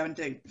they're going to go and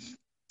do.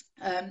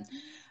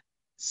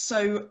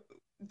 So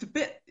the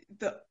bit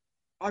that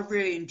I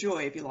really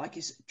enjoy, if you like,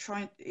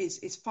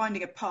 is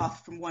finding a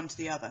path from one to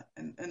the other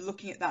and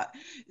looking at that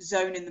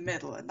zone in the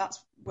middle. And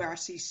that's where I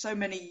see so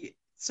many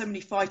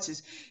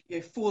fighters,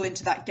 fall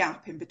into that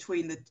gap in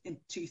between the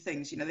two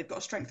things. They've got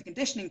a strength and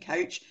conditioning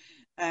coach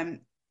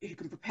who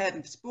can prepare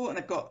them for sport, and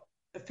they've got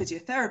a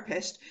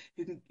physiotherapist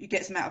who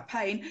gets them out of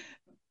pain.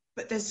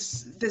 But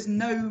there's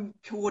no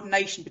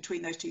coordination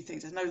between those two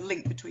things. There's no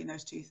link between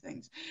those two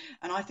things.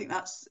 And I think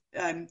that's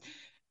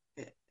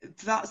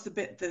the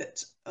bit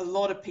that a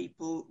lot of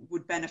people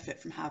would benefit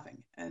from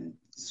having. And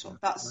so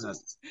that's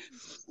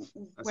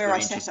where I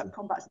set up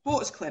Combat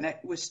Sports Clinic,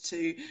 was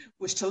to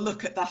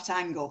look at that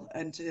angle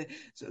and to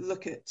sort of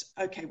look at,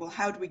 okay, well,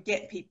 how do we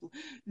get people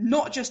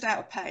not just out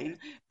of pain,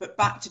 but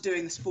back to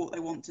doing the sport they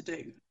want to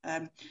do?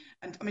 And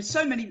I mean,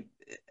 so many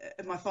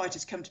of my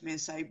fighters come to me and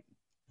say,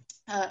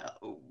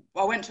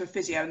 I went to a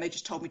physio and they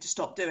just told me to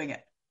stop doing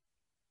it.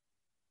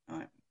 All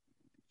right.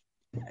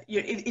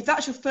 If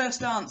that's your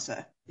first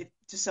answer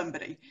to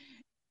somebody,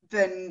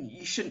 then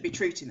you shouldn't be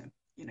treating them.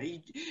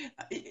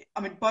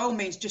 I mean, by all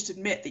means, just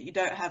admit that you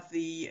don't have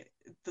the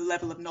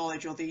level of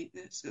knowledge or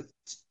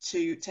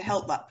to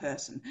help that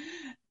person,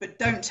 but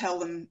don't tell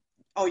them,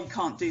 oh, you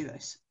can't do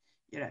this.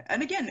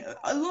 And again,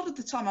 a lot of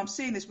the time I'm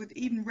seeing this with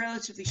even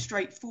relatively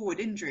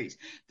straightforward injuries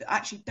that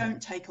actually don't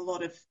take a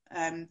lot of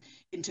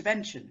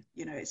intervention.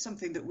 It's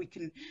something that we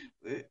can,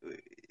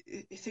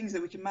 things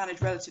that we can manage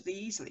relatively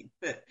easily.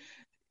 But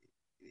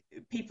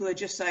people are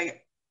just saying,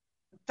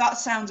 that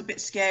sounds a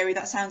bit scary,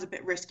 that sounds a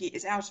bit risky,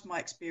 it's out of my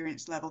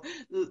experience level,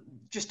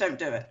 just don't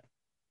do it.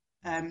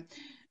 And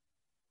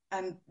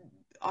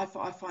I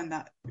find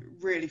that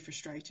really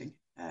frustrating.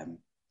 I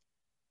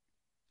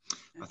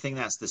think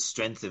that's the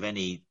strength of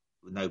any,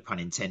 no pun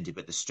intended,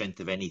 but the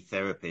strength of any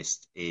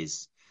therapist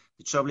is,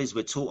 the trouble is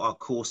we're taught our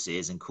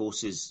courses, and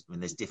courses, when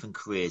there's different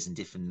careers and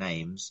different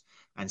names,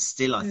 and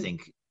still I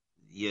think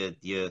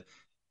your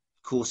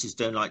courses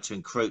don't like to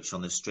encroach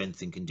on the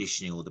strength and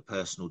conditioning or the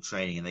personal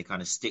training, and they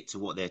kind of stick to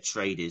what their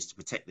trade is to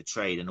protect the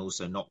trade, and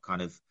also not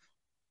kind of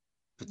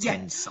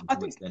pretend something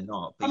which they're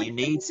not. But you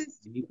need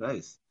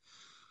both.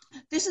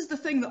 This is the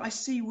thing that I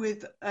see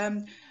with,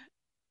 I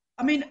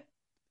mean,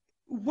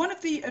 one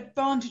of the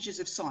advantages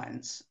of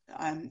science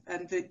and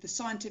the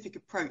scientific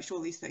approach to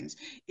all these things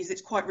is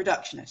it's quite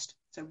reductionist.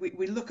 So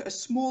we look at a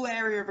small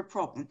area of a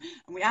problem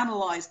and we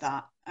analyse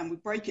that and we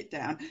break it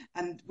down,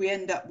 and we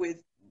end up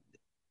with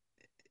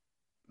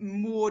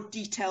more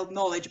detailed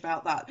knowledge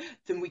about that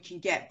than we can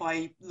get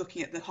by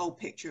looking at the whole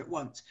picture at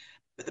once.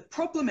 But the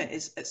problem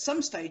is, at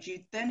some stage, you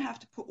then have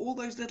to put all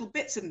those little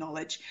bits of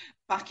knowledge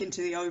back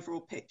into the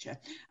overall picture.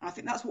 And I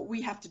think that's what we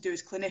have to do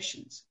as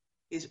clinicians,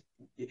 is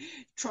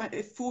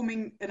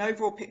forming an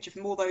overall picture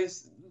from all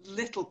those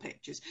little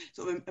pictures,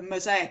 sort of a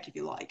mosaic, if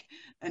you like,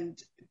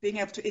 and being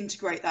able to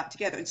integrate that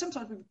together. And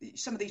sometimes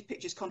some of these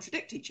pictures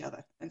contradict each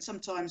other, and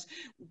sometimes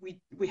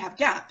we have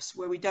gaps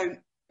where we don't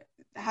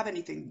have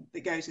anything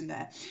that goes in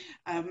there.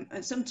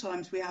 And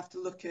sometimes we have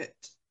to look at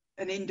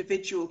an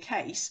individual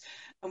case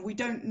and we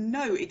don't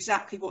know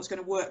exactly what's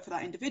going to work for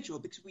that individual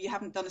because we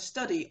haven't done a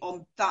study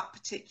on that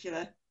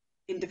particular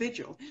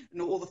individual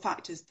and all the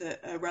factors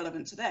that are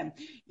relevant to them.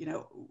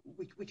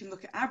 We can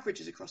look at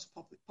averages across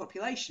a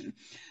population,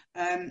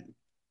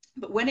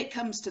 but when it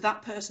comes to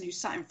that person who's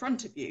sat in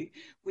front of you,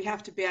 we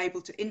have to be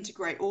able to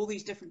integrate all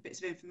these different bits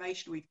of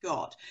information we've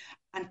got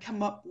and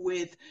come up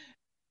with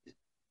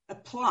a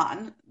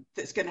plan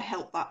that's going to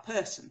help that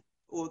person,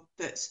 or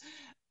that's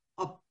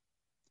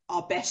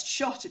our best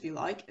shot, if you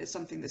like, at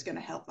something that's going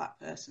to help that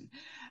person.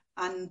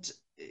 And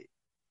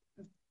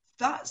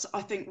that's,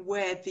 I think,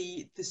 where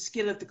the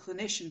skill of the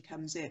clinician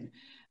comes in.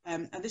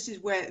 And this is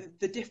where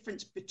the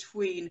difference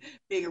between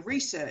being a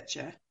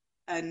researcher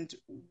and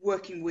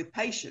working with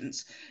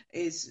patients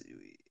is,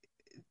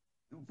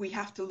 we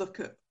have to look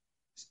at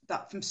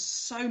that from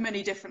so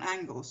many different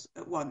angles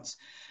at once.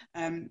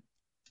 And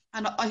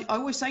I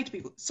always say to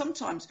people,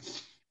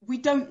 sometimes we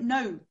don't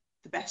know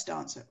the best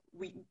answer.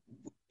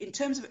 In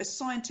terms of a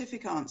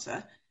scientific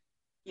answer,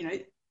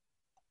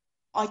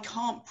 I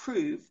can't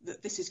prove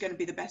that this is going to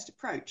be the best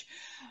approach.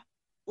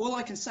 All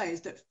I can say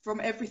is that from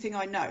everything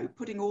I know,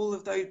 putting all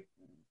of those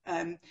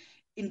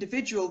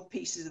individual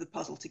pieces of the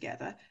puzzle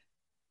together,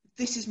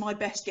 this is my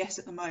best guess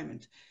at the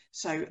moment.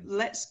 So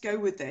let's go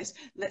with this.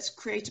 Let's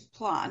create a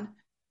plan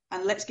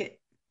and let's get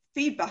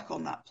feedback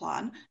on that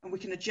plan, and we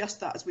can adjust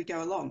that as we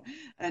go along.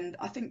 And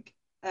I think,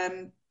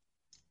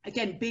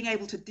 again, being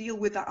able to deal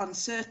with that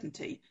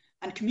uncertainty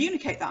and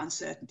communicate that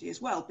uncertainty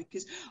as well,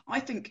 because I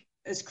think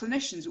as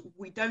clinicians,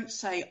 we don't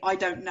say, I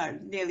don't know,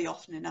 nearly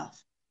often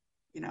enough.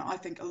 You know, I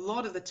think a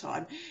lot of the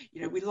time,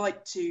 you know, we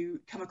like to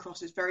come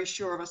across as very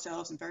sure of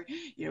ourselves and very,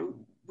 you know,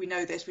 we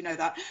know this, we know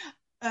that.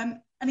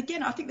 And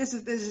again, I think there's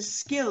a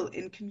skill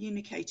in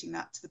communicating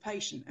that to the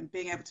patient and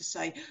being able to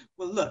say,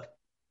 well, look,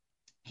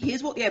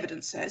 here's what the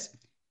evidence says.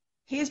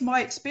 Here's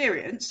my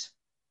experience.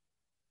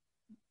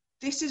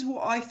 This is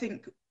what I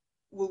think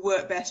will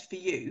work best for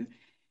you.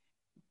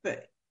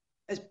 But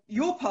as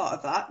you're part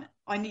of that,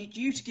 I need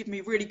you to give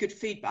me really good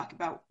feedback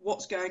about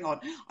what's going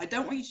on. I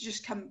don't want you to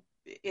just come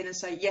in and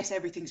say, yes,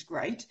 everything's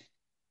great.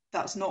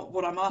 That's not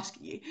what I'm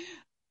asking you.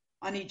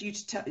 I need you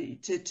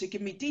to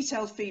give me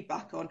detailed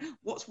feedback on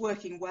what's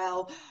working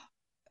well,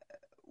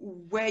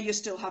 where you're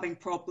still having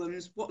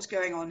problems, what's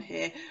going on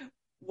here,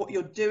 what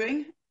you're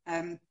doing.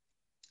 And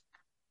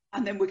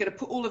then we're going to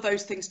put all of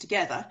those things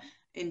together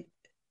and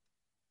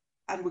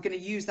we're going to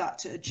use that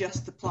to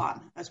adjust the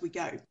plan as we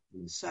go.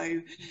 So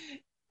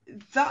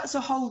that's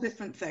a whole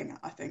different thing,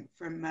 I think,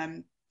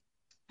 from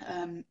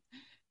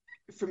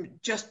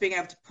just being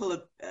able to pull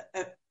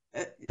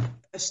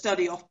a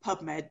study off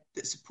PubMed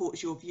that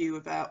supports your view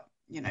about,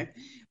 you know,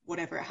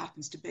 whatever it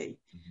happens to be.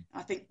 Mm-hmm.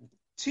 I think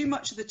too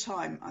much of the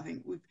time,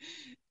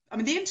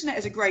 the internet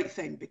is a great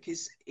thing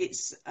because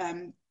it's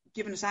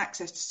given us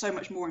access to so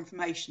much more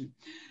information.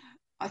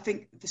 I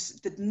think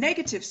the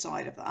negative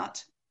side of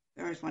that,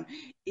 there is one,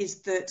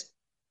 is that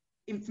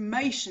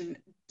information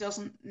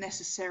doesn't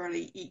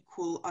necessarily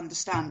equal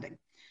understanding.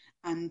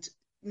 And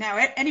now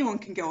anyone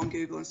can go on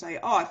Google and say,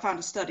 oh, I found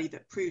a study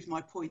that proves my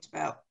point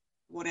about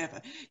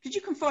whatever. Because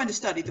you can find a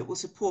study that will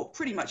support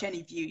pretty much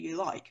any view you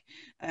like,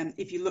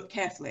 if you look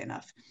carefully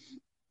enough.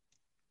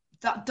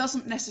 That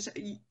doesn't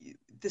necessarily,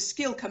 the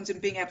skill comes in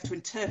being able to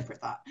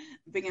interpret that,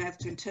 being able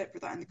to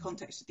interpret that in the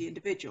context of the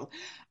individual.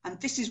 And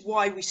this is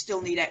why we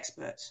still need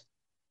experts.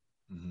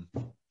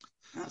 Mm-hmm.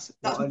 That's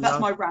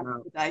my rant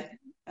for today.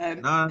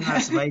 No,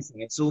 that's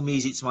amazing. It's all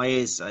music to my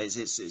ears.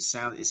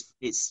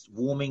 It's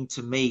warming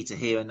to me to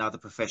hear another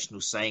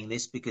professional saying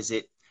this, because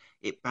it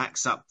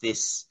backs up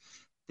this.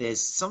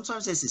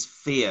 Sometimes there's this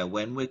fear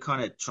when we're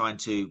kind of trying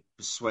to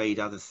persuade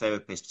other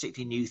therapists,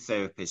 particularly new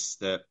therapists,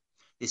 that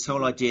this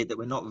whole idea that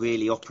we're not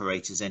really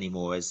operators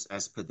anymore,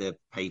 as per the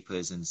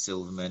papers and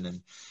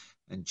Silverman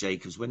and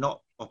Jacobs, we're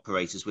not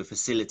operators, we're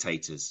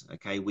facilitators.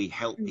 Okay, we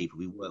help people,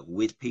 we work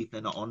with people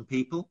and not on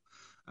people.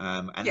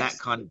 And yes,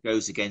 that kind of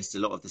goes against a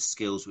lot of the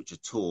skills which are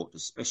taught,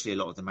 especially a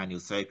lot of the manual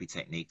therapy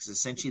techniques.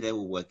 Essentially, they're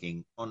all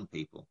working on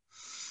people.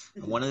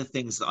 Mm-hmm. And one of the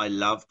things that I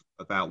loved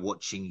about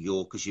watching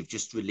because you've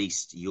just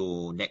released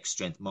your Next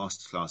Strength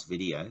Masterclass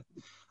video.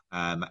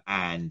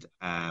 And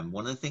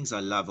one of the things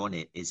I love on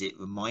it is it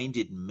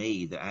reminded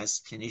me that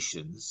as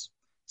clinicians,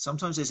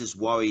 sometimes there's this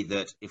worry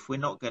that if we're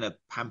not going to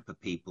pamper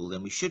people,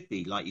 then we should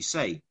be, like you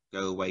say,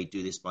 go away,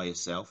 do this by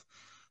yourself.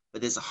 But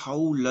there's a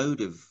whole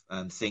load of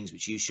things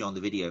which you show on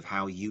the video of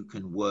how you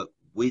can work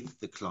with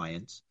the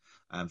client.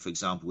 For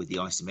example, with the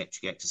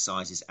isometric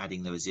exercises,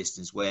 adding the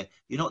resistance, where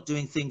you're not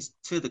doing things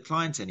to the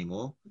client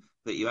anymore,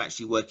 but you're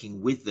actually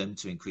working with them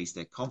to increase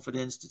their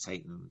confidence, to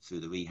take them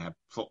through the rehab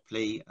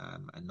properly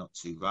and not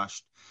too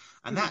rushed.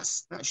 And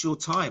that's your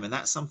time. And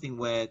that's something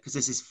where, because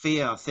there's this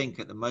fear, I think,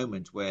 at the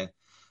moment where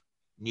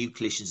new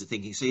clinicians are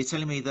thinking, so you're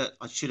telling me that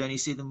I should only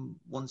see them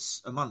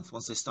once a month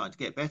once they're starting to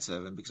get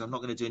better, and because I'm not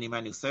going to do any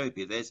manual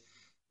therapy.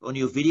 On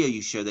your video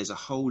you show there's a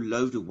whole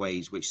load of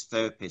ways which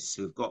therapists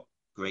who have got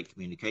great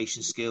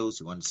communication skills,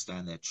 who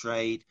understand their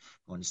trade,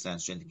 who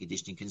understand strength and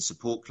conditioning, can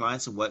support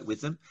clients and work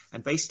with them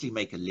and basically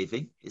make a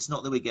living. It's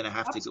not that we're going to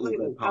have to all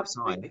go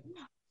part-time.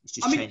 It's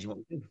just changing what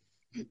we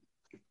do.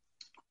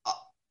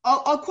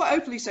 I'll quite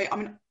openly say,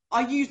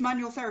 I use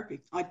manual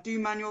therapy. I do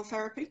manual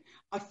therapy.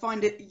 I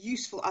find it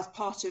useful as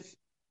part of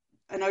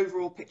an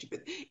overall picture, but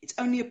it's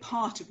only a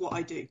part of what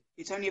I do.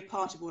 It's only a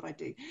part of what I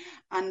do.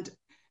 And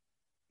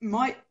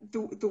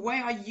the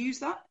way I use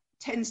that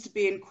tends to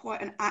be in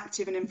quite an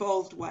active and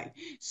involved way.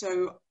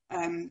 So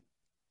I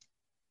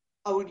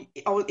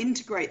will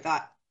integrate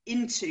that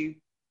into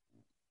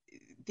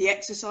the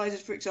exercises,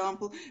 for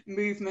example,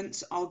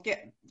 movements. I'll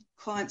get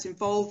clients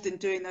involved in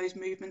doing those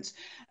movements.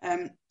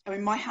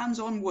 My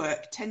hands-on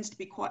work tends to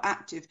be quite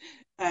active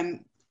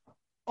on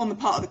the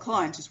part of the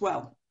client as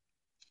well.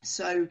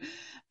 So,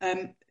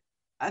 and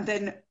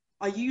then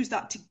I use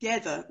that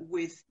together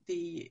with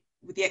the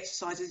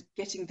exercises,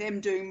 getting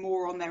them doing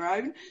more on their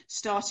own,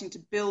 starting to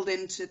build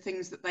into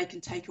things that they can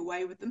take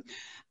away with them.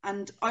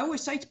 And I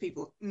always say to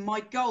people, my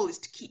goal is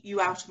to keep you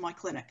out of my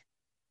clinic.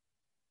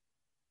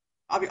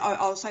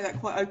 I'll say that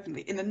quite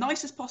openly. In the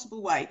nicest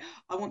possible way,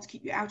 I want to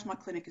keep you out of my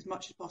clinic as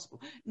much as possible.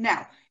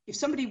 Now, if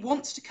somebody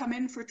wants to come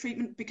in for a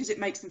treatment because it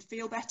makes them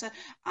feel better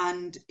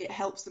and it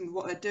helps them with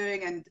what they're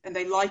doing and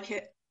they like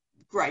it,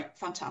 great,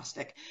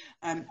 fantastic.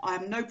 I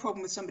have no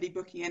problem with somebody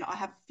booking in. I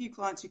have a few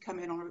clients who come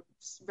in on a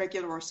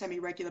regular or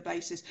semi-regular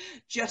basis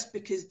just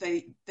because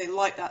they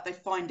like that, they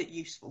find it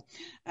useful.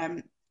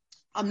 I'm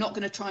not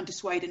going to try and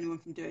dissuade anyone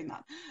from doing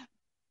that.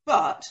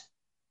 But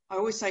I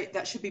always say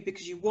that should be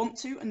because you want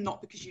to and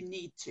not because you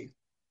need to.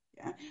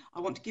 Yeah, I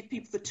want to give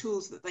people the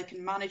tools that they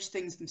can manage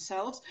things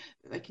themselves,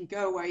 that they can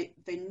go away,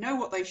 they know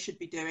what they should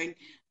be doing,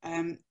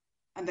 and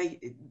they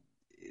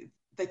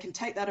can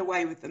take that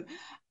away with them.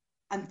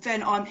 And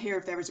then I'm here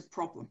if there is a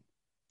problem.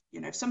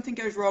 If something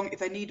goes wrong, if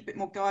they need a bit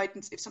more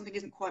guidance, if something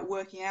isn't quite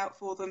working out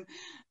for them,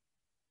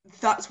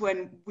 that's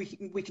when we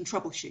can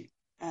troubleshoot.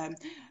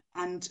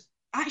 And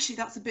actually,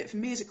 that's a bit, for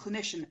me as a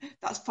clinician,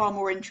 that's far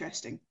more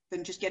interesting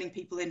than just getting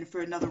people in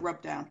for another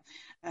rub down.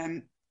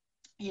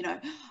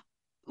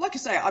 Like I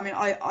say, I mean,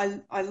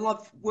 I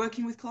love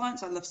working with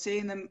clients. I love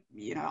seeing them.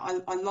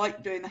 I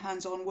like doing the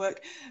hands-on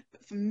work.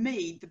 But for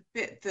me, the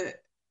bit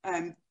that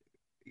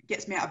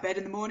gets me out of bed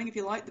in the morning, if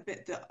you like, the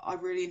bit that I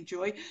really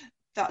enjoy,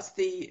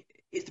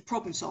 it's the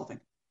problem solving,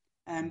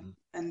 and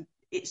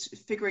it's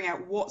figuring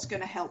out what's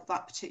going to help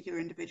that particular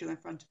individual in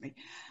front of me.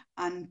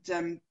 And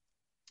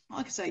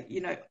like I say,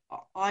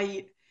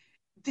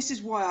 this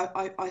is why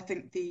I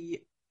think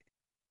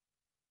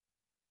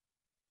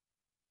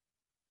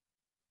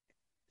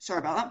sorry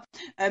about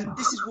that.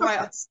 This is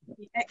why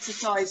the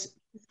exercise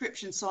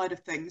prescription side of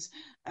things,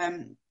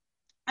 and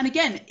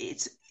again,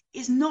 it's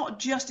not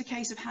just a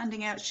case of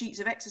handing out sheets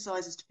of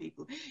exercises to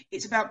people.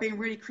 It's about being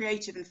really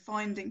creative and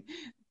finding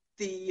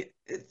the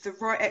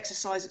right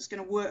exercise that's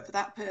going to work for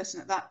that person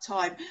at that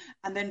time,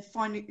 and then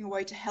finding a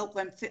way to help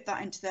them fit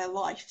that into their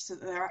life so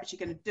that they're actually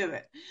going to do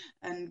it.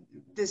 And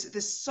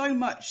there's so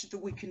much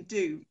that we can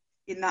do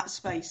in that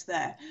space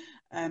there,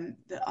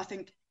 that I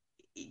think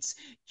it's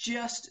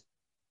just,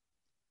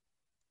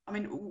 I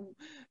mean,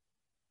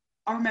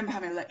 I remember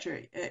having a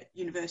lecturer at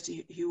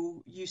university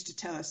who used to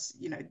tell us,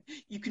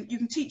 you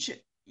can teach a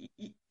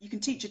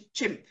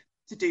chimp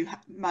to do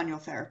manual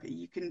therapy.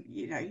 You could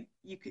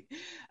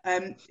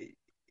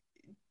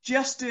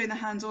just doing the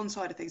hands-on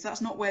side of things.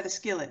 That's not where the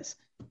skill is.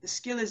 The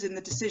skill is in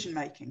the decision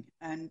making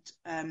and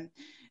in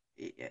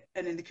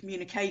the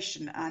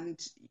communication and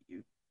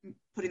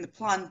putting the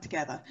plan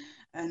together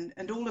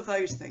and all of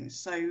those things.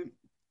 So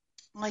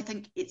I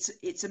think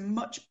it's a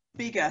much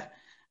bigger.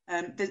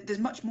 There's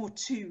much more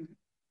to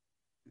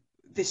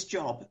this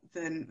job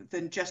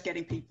than just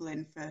getting people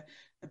in for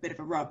a bit of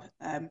a rub.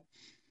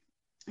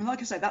 And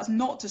like I say, that's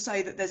not to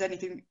say that there's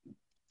anything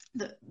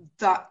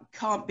that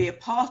can't be a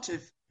part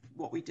of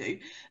what we do,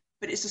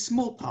 but it's a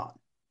small part.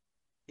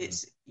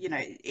 It's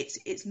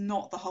it's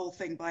not the whole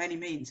thing by any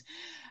means.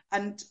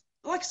 And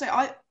like I say,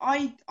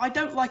 I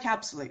don't like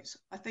absolutes.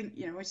 I think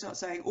we start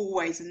saying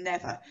always and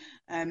never,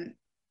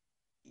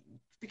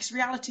 because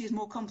reality is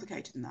more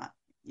complicated than that.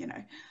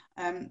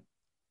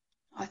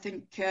 I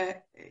think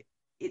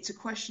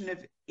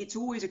it's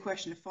always a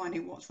question of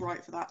finding what's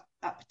right for that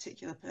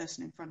particular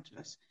person in front of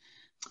us.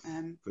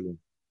 Brilliant.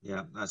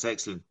 Yeah, that's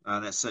excellent.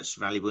 That's such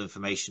valuable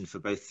information for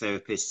both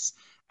therapists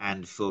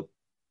and for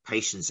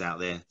patients out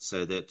there,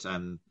 so that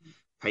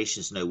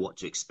patients know what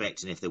to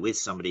expect. And if they're with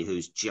somebody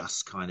who's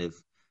just kind of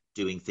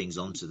doing things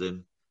onto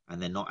them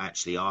and they're not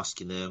actually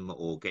asking them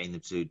or getting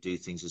them to do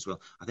things as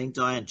well. I think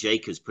Diane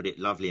Jacobs put it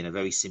lovely in a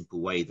very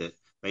simple way, that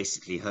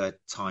basically her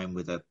time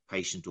with a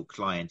patient or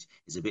client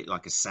is a bit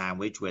like a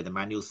sandwich, where the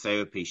manual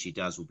therapy she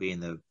does will be in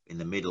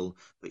the middle,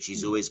 but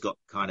she's always got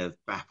kind of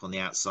BAP on the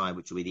outside,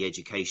 which will be the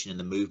education and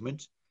the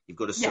movement. You've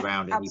got to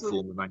surround any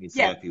form of manual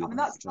therapy. I mean,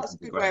 that's a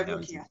good way of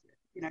looking at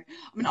it.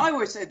 I mean, I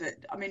always say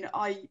that. I mean,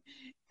 I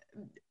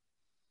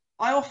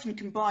often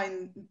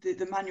combine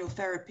the manual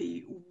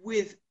therapy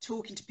with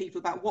talking to people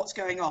about what's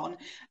going on.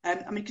 I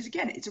mean, because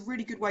again, it's a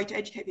really good way to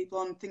educate people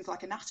on things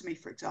like anatomy,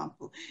 for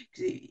example.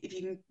 Because if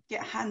you can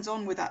get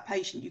hands-on with that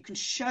patient, you can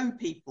show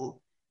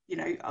people,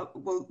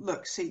 well,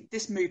 look, see,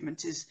 this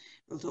movement is,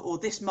 or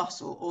this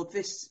muscle, or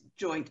this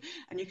joint,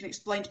 and you can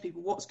explain to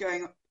people what's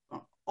going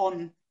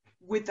on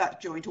with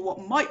that joint, or what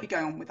might be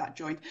going on with that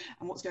joint,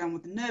 and what's going on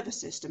with the nervous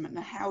system, and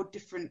how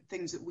different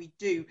things that we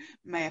do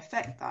may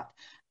affect that.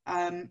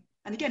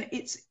 And again,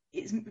 it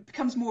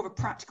becomes more of a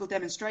practical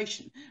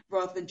demonstration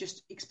rather than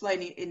just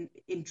explaining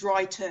in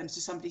dry terms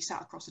to somebody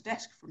sat across a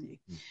desk from you.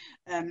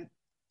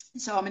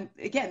 So, I mean,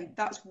 again,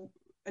 that's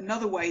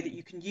another way that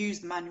you can use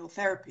the manual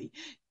therapy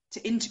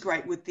to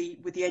integrate with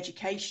the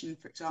education,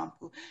 for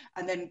example,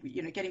 and then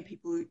getting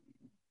people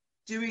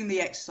doing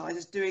the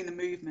exercises, doing the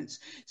movements.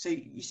 So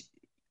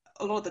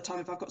a lot of the time,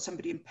 if I've got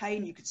somebody in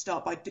pain, you could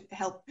start by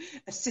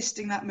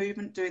assisting that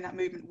movement, doing that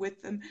movement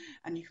with them,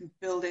 and you can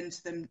build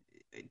into them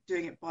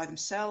doing it by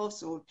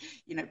themselves, or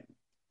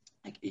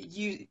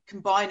you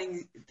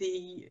combining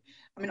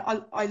I mean,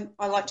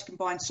 I like to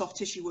combine soft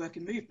tissue work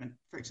and movement,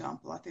 for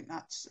example. I think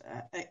that's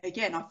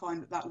again, I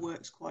find that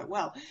works quite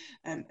well.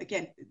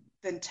 Again,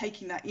 then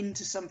taking that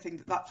into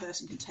something that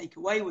person can take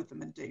away with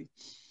them and do.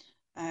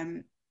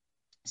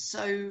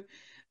 So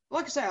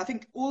like I say, I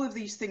think all of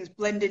these things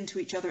blend into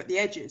each other at the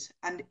edges,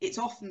 and it's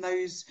often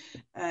those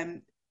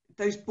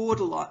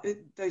borderline,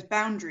 those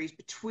boundaries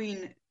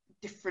between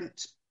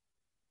different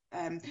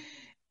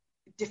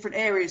different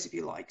areas, if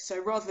you like.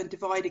 So rather than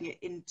dividing it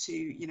into,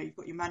 you've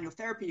got your manual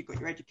therapy, you've got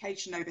your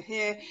education over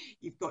here,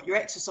 you've got your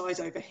exercise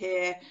over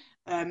here.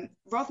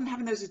 Rather than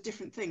having those as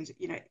different things,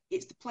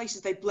 it's the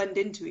places they blend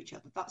into each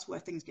other. That's where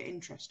things get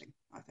interesting,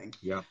 I think.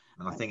 Yeah,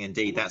 and I think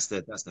indeed that's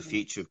the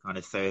future of kind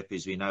of therapy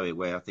as we know it,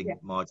 where I think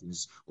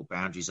margins or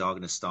boundaries are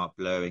going to start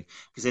blurring,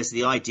 because there's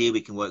the idea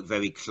we can work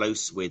very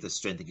close with a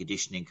strength and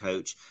conditioning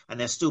coach, and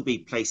there'll still be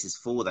places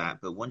for that.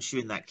 But once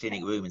you're in that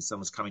clinic room and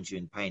someone's coming to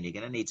you in pain, you're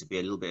going to need to be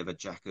a little bit of a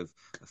jack of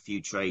a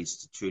few trades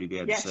to truly be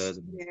able to serve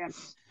them. Yeah.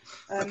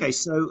 Okay,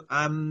 so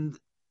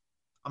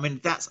I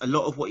mean, that's a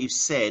lot of what you've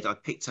said. I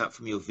picked up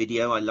from your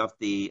video. I love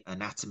the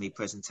anatomy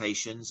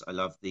presentations. I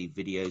love the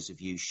videos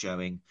of you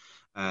showing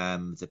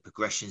the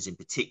progressions in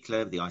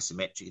particular, the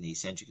isometric and the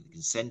eccentric and the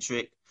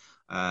concentric.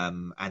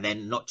 And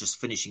then not just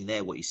finishing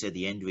there, what you said,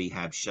 the end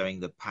rehab, showing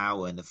the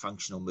power and the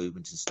functional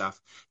movement and stuff.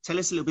 Tell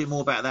us a little bit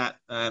more about that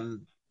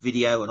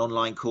video and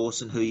online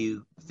course and who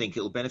you think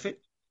it will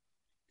benefit.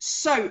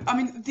 So, I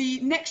mean, the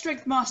Neck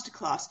Strength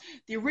Masterclass,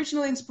 the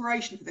original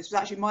inspiration for this was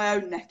actually my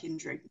own neck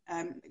injury,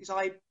 because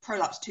I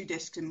prolapsed 2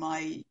 discs in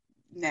my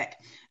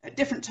neck at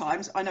different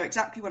times. I know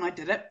exactly when I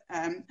did it.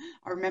 I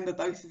remember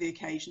both of the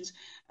occasions.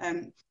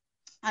 And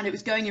it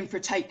was going in for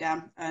a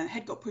takedown.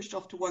 Head got pushed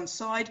off to one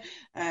side,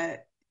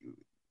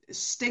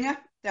 stinger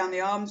down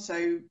the arm,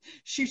 so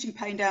shooting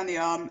pain down the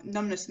arm,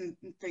 numbness in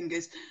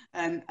fingers,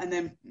 and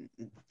then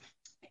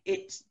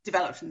it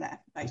developed from there,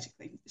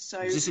 basically.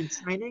 So was this in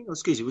training? Or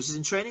excuse me, was this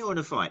in training or in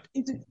a fight?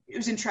 It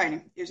was in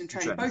training. It was in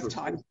training both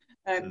times.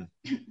 And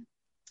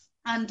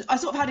I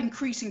sort of had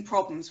increasing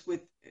problems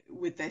with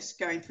this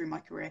going through my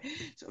career.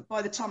 So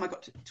by the time I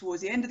got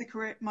towards the end of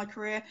my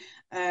career,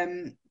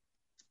 I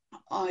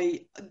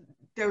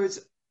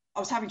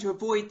was having to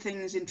avoid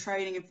things in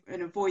training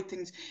and avoid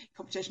things in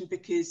competition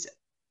because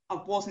I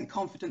wasn't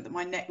confident that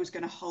my neck was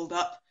going to hold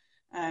up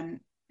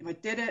if I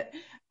did it.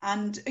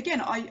 And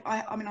again,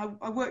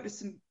 I worked with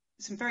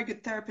some very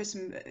good therapists,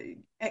 some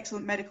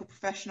excellent medical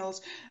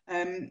professionals.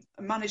 I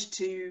managed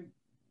to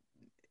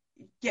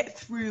get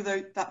through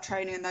that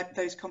training and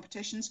those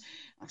competitions,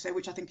 like I say,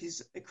 which I think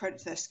is a credit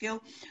to their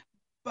skill.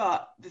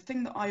 But the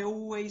thing that I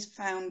always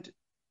found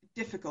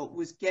difficult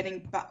was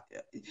getting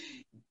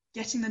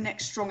the neck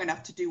strong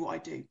enough to do what I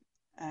do.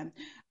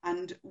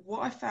 And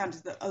what I found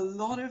is that a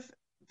lot of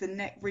the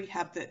neck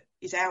rehab that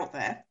is out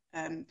there,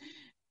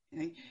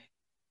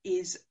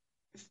 is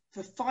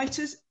for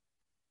fighters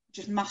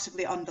just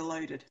massively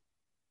underloaded.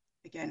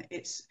 Again,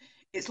 it's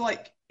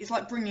like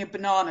bringing a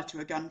banana to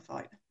a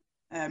gunfight.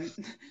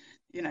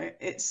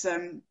 It's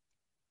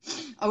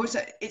I would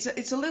say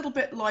it's a little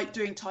bit like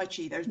doing Tai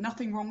Chi. There's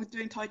nothing wrong with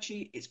doing Tai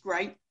Chi. It's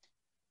great,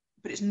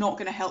 but it's not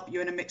going to help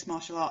you in a mixed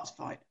martial arts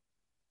fight.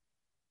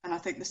 And I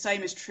think the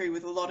same is true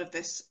with a lot of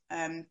this,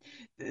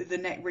 the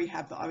neck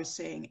rehab that I was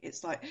seeing.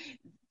 It's like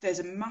there's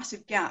a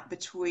massive gap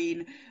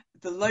between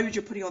the load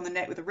you're putting on the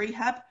neck with a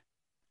rehab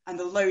and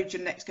the load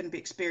your neck's going to be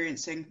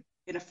experiencing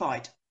in a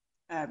fight.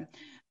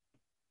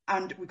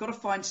 And we've got to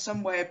find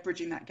some way of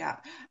bridging that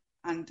gap.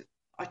 And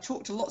I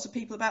talked to lots of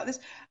people about this,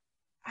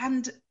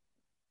 and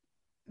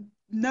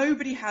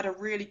nobody had a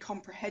really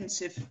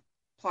comprehensive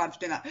plan for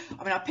doing that.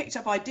 I mean, I picked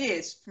up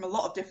ideas from a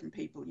lot of different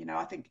people.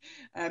 I think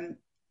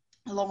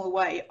along the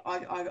way,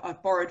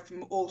 I've borrowed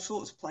from all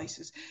sorts of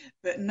places,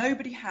 but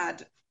nobody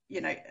had,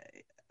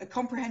 a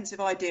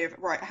comprehensive idea of,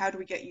 right, how do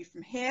we get you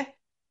from here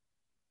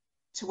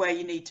to where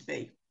you need to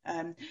be?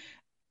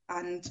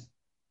 And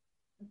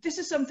this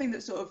is something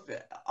that sort of,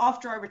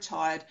 after I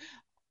retired,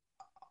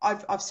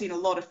 I've seen a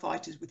lot of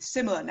fighters with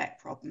similar neck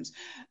problems.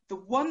 The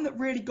one that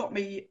really got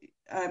me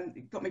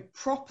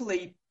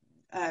properly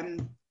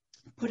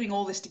putting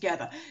all this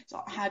together.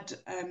 So I had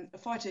a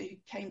fighter who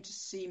came to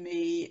see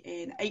me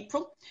in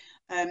April.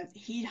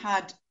 He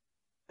had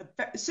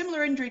a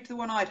similar injury to the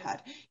one I'd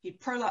had. He'd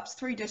prolapsed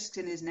 3 discs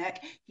in his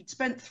neck. He'd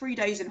spent 3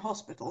 days in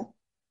hospital.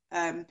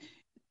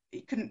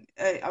 He couldn't.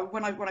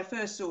 When I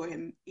first saw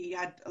him, he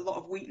had a lot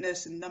of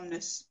weakness and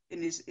numbness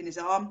in his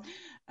arm.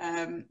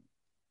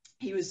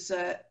 He was.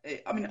 I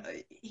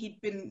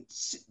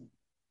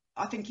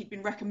think he'd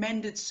been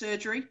recommended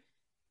surgery,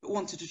 but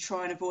wanted to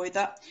try and avoid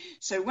that.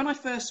 So when I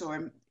first saw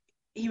him,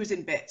 he was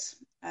in bits,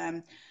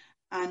 and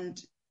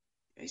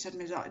he said to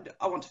me,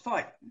 "I want to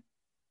fight."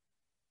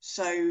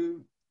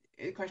 So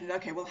the question is,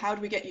 okay, well, how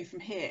do we get you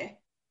from here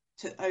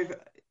to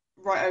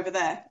right over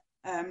there?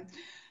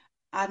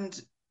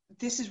 And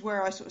this is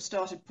where I sort of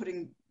started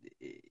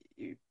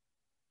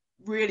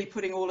really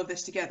putting all of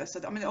this together.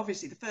 So, I mean,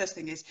 obviously the first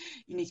thing is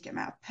you need to get him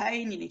out of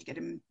pain. You need to get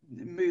him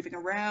moving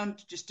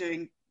around, just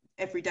doing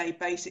everyday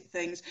basic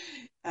things.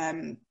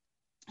 Getting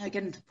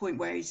to the point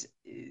where he's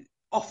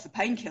off the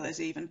painkillers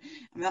even.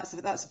 I mean, that's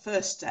the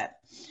first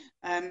step.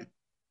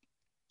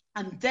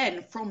 And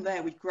then from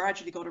there, we've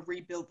gradually got to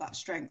rebuild that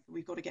strength.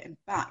 We've got to get him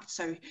back.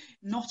 So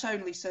not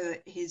only so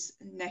that his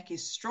neck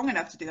is strong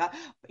enough to do that,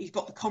 but he's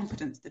got the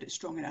confidence that it's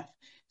strong enough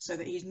so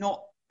that he's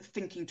not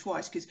thinking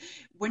twice. Because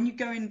when you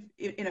go in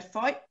a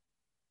fight,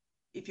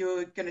 if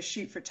you're going to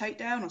shoot for a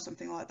takedown or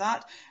something like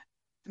that,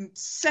 the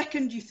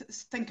second you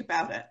think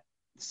about it,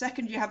 The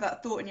second you have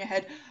that thought in your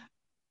head,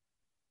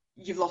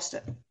 you've lost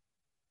it.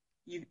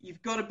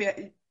 You've got to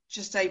be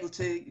just able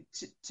to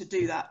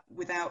do that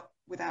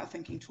without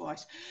thinking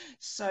twice.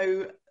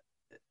 So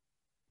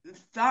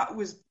that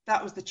was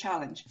the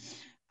challenge,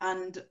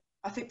 and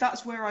I think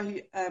that's where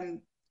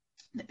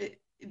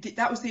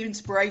that was the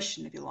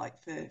inspiration, if you like,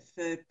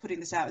 for putting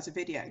this out as a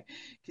video.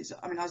 Because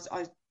I mean,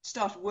 I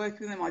started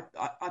working with them.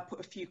 I put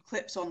a few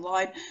clips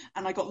online,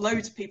 and I got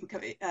loads of people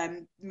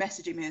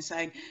messaging me and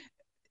saying,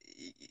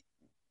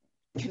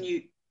 "Can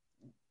you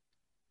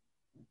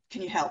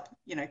help?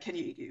 You know,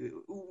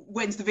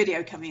 when's the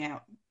video coming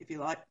out, if you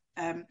like?"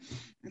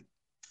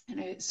 You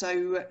know,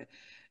 so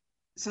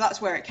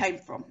that's where it came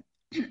from.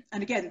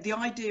 And again, the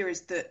idea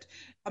is that,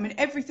 I mean,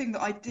 everything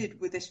that I did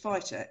with this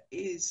fighter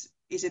is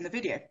in the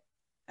video.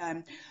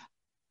 I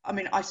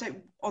mean, I say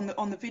on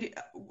the video,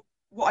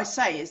 what I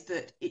say is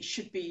that it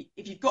should be,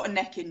 if you've got a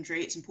neck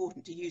injury, it's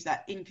important to use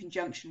that in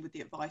conjunction with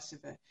the advice of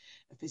a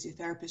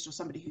physiotherapist or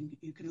somebody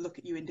who can look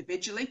at you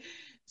individually.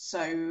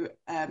 So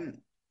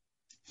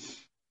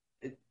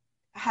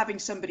having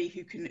somebody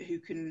who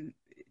can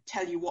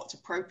tell you what's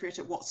appropriate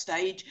at what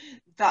stage,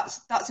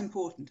 that's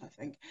important, I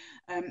think.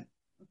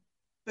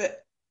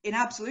 But in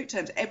absolute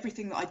terms,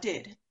 everything that I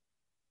did,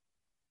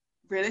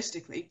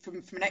 realistically, from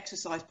an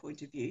exercise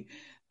point of view,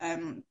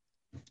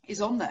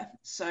 is on there.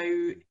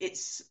 So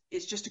it's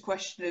just a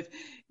question of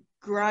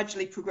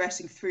gradually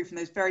progressing through from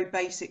those very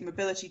basic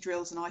mobility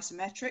drills and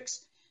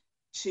isometrics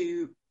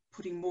to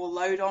putting more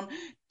load on,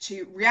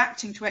 to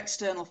reacting to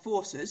external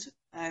forces.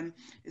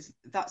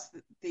 That's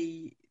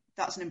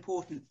an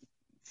important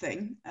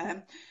thing.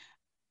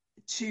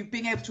 To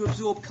being able to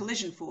absorb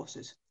collision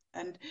forces.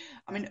 And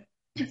I mean,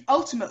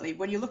 ultimately,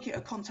 when you're looking at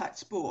a contact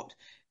sport,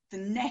 the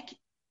neck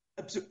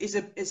is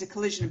a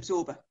collision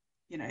absorber.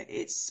 You know,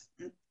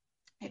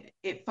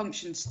 it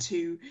functions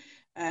to,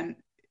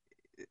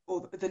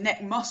 or the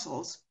neck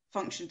muscles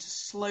function to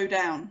slow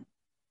down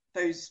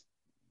those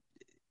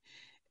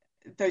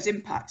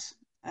impacts.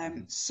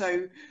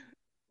 So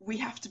we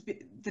have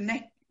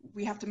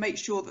to make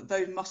sure that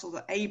those muscles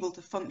are able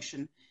to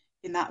function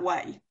in that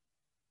way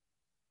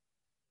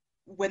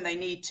when they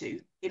need to,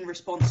 in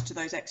response to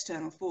those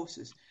external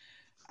forces.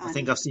 And I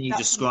think I've seen you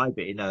describe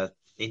it in a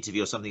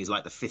interview or something. It's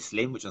like the fifth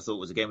limb, which I thought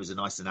was a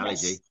nice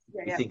analogy.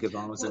 Yes. You think of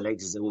arms and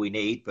legs as all we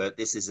need, but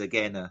this is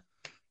again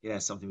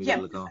something we've got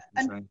to look after.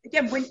 And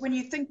again, when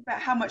you think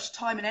about how much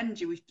time and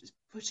energy we've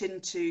put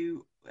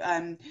into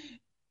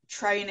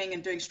training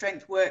and doing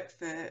strength work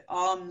for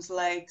arms,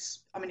 legs,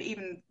 I mean,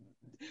 even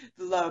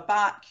the lower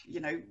back, you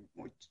know,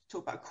 we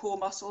talk about core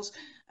muscles,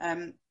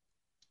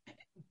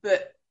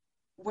 but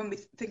when we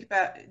think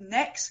about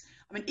necks,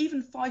 I mean,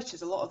 even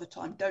fighters a lot of the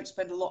time don't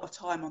spend a lot of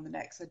time on the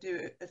necks. They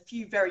do a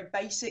few very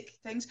basic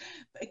things,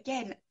 but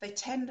again,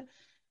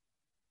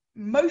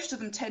 most of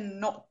them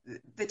tend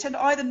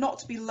either not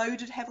to be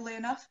loaded heavily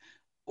enough,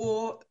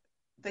 or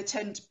they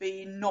tend to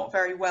be not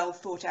very well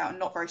thought out and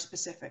not very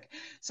specific.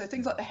 So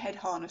things like the head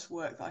harness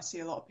work that I see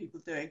a lot of people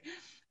doing,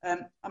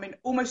 I mean,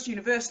 almost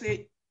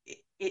universally,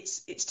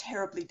 it's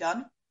terribly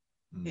done.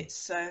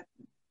 It's it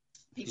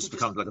just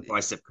becomes like a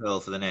bicep curl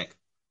for the neck.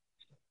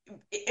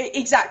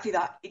 Exactly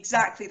that.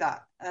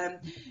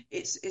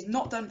 It's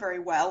not done very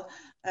well,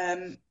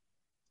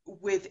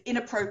 with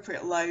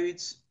inappropriate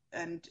loads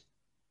and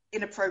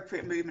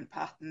inappropriate movement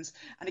patterns.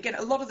 And again,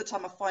 a lot of the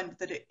time I find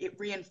that it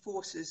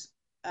reinforces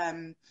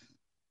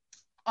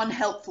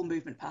unhelpful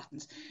movement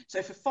patterns.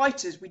 So for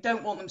fighters, we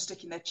don't want them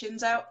sticking their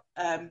chins out.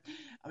 I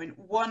mean,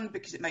 one,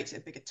 because it makes it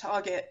a bigger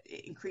target,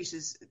 it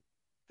increases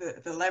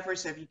the leverage.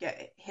 So if you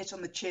get hit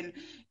on the chin,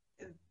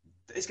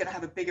 it's going to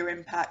have a bigger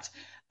impact.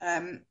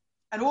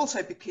 And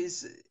also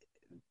because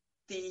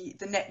the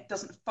neck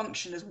doesn't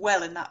function as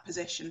well in that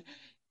position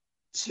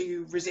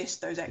to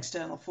resist those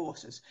external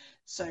forces.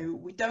 So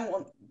we don't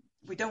want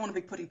to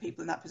be putting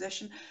people in that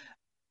position.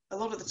 A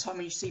lot of the time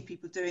when you see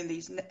people doing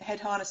these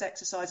head harness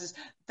exercises,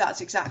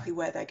 that's exactly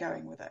where they're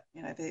going with it.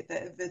 You know,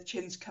 the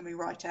chin's coming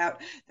right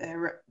out,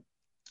 they're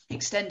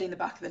extending the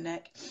back of the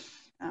neck.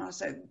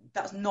 So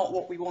that's not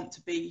what we want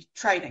to be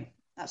training.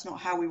 That's not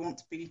how we want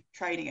to be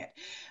training it.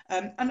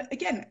 And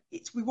again,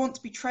 we want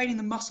to be training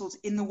the muscles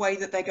in the way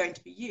that they're going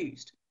to be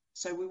used.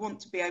 So we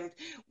want to be able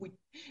to,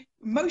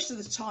 most of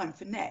the time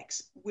for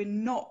necks, we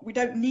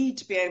don't need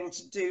to be able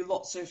to do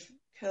lots of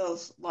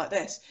curls like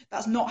this.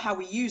 That's not how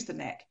we use the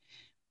neck.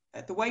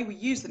 The way we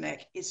use the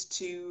neck is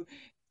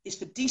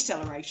for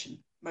deceleration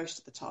most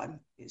of the time.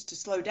 It's to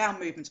slow down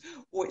movements,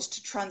 or it's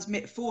to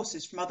transmit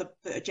forces from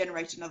that are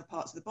generated in other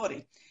parts of the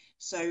body.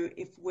 So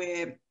if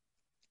we're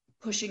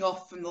pushing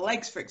off from the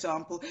legs, for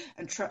example,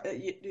 and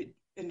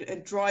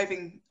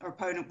driving our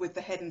opponent with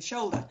the head and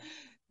shoulder,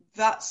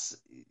 that's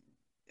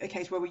a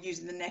case where we're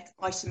using the neck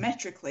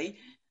isometrically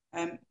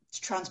to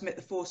transmit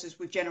the forces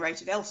we've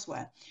generated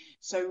elsewhere.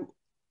 So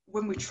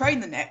when we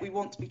train the neck, we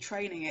want to be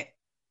training it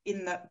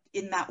in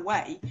that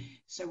way.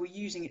 So we're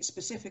using it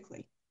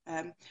specifically.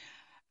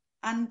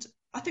 And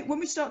I think when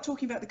we start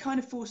talking about the kind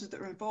of forces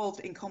that are involved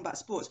in combat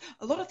sports,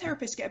 a lot of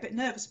therapists get a bit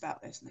nervous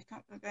about this, and they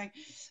kind of going,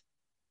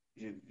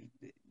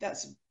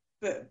 that's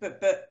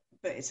but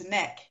it's a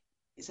neck.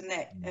 It's a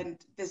neck, and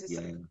there's this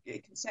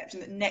conception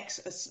that necks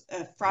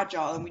are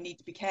fragile and we need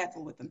to be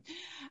careful with them.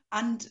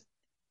 And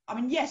I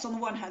mean, yes, on the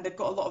one hand, they've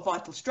got a lot of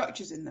vital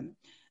structures in them,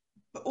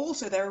 but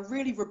also they're a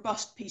really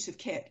robust piece of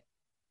kit,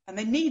 and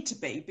they need to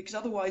be, because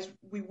otherwise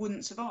we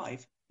wouldn't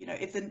survive. You know,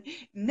 if the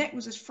neck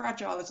was as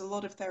fragile as a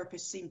lot of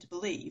therapists seem to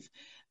believe,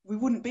 we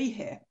wouldn't be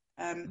here.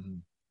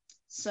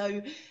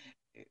 So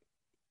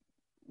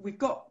we've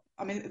got,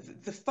 I mean,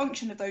 the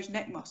function of those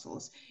neck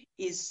muscles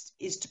is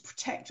to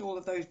protect all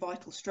of those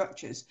vital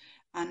structures,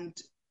 and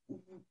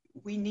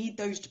we need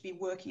those to be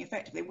working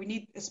effectively.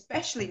 We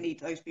especially need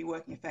those to be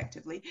working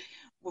effectively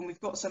when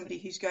we've got somebody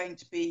who's going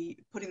to be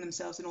putting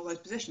themselves in all those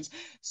positions.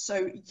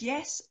 So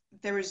yes,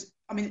 there is,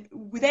 I mean,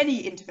 with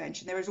any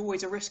intervention, there is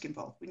always a risk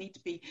involved. We need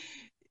to be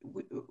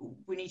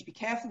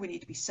careful, we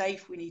need to be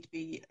safe, we need to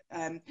be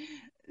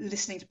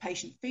listening to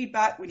patient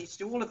feedback, we need to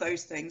do all of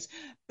those things.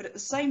 But at the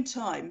same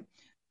time,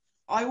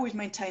 I always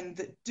maintain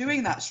that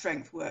doing that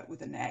strength work with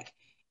the neck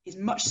is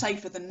much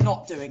safer than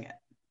not doing it.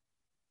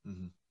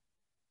 Mm-hmm.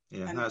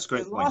 Yeah, and that's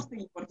great. The last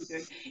thing you want to be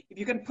doing, if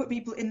you're going to put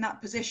people in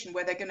that position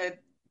where they're going to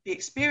be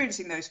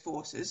experiencing those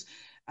forces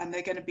and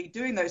they're going to be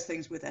doing those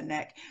things with their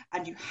neck,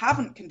 and you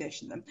haven't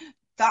conditioned them,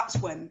 that's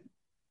when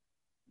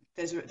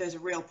there's a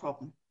real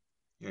problem.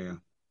 Yeah,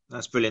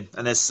 that's brilliant.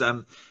 And there's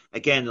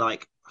again,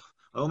 like,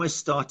 I almost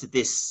started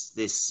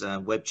this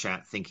web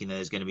chat thinking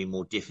there's going to be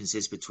more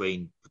differences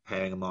between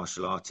preparing a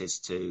martial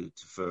artist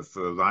for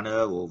a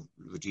runner or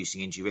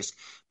reducing injury risk.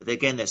 But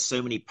again, there's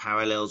so many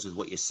parallels with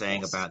what you're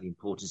saying about the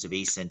importance of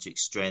eccentric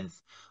strength,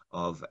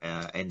 of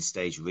end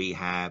stage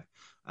rehab.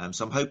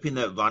 So I'm hoping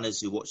that runners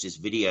who watch this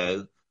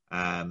video,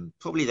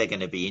 probably they're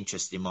going to be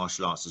interested in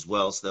martial arts as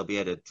well, so they'll be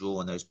able to draw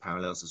on those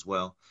parallels as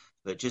well.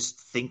 But just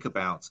think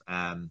about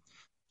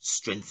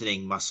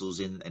strengthening muscles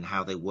and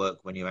how they work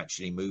when you're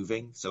actually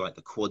moving. So like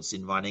the quads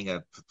in running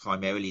are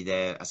primarily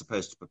there, as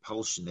opposed to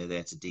propulsion, they're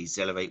there to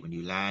decelerate when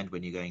you land,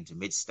 when you're going to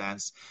mid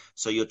stance.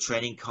 So your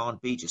training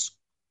can't be just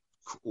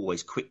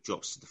always quick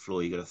drops to the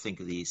floor. You've got to think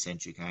of the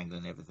eccentric angle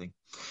and everything.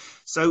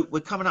 So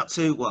we're coming up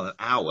to, well, an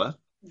hour,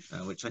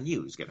 which I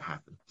knew was going to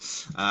happen.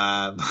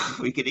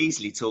 We could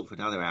easily talk for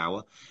another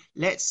hour.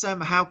 Let's,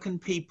 how can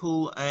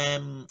people,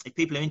 if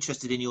people are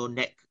interested in your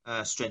neck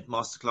strength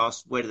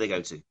masterclass, where do they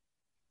go to?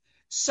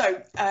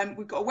 So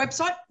we've got a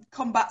website,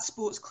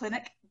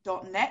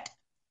 combatsportsclinic.net,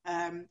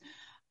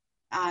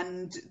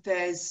 and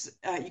there's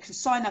you can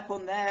sign up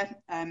on there.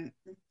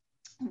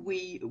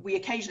 We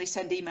occasionally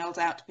send emails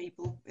out to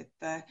people with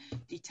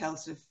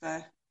details of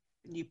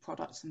new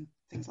products and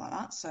things like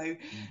that. So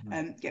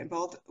get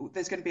involved.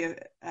 There's going to be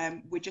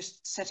we're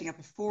just setting up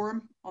a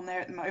forum on there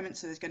at the moment,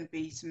 so there's going to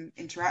be some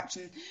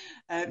interaction.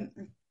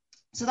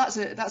 So that's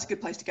a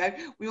good place to go.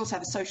 We also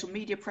have a social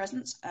media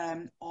presence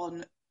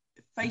on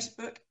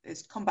Facebook.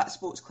 There's Combat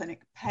Sports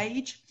Clinic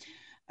page.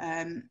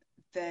 We're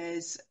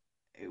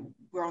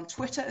on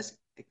Twitter as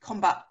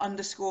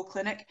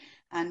combat_clinic,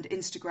 and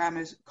Instagram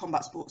as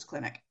Combat Sports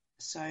Clinic.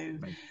 So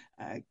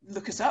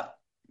look us up.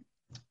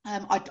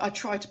 I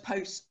try to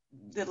post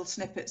little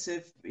snippets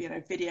of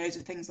videos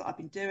of things that I've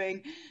been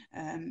doing.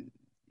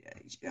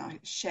 I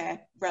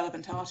share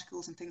relevant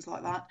articles and things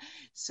like that.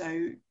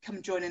 So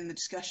come join in the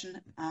discussion,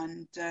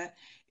 and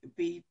it'd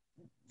be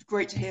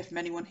great to hear from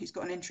anyone who's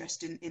got an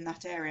interest in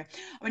that area.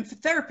 I mean, for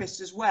therapists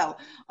as well,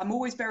 I'm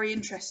always very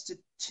interested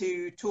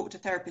to talk to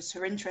therapists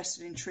who are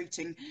interested in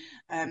treating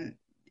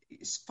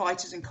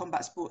fighters and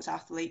combat sports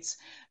athletes,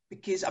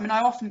 because I mean,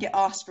 I often get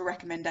asked for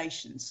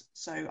recommendations.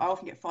 So I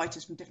often get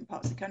fighters from different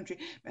parts of the country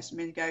message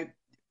me and go,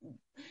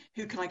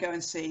 who can I go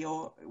and see,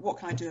 or what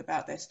can I do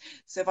about this?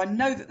 So if I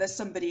know that there's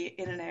somebody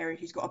in an area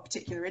who's got a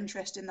particular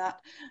interest in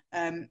that,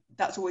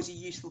 that's always a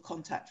useful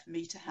contact for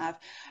me to have.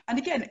 And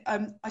again,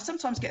 I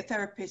sometimes get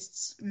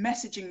therapists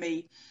messaging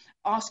me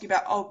asking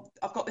about, oh,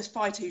 I've got this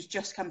fighter who's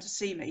just come to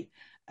see me.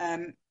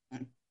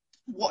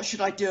 What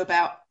should I do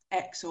about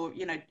X, or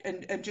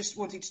and just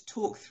wanting to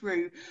talk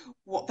through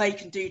what they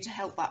can do to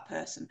help that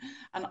person.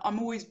 And I'm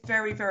always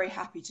very, very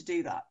happy to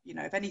do that.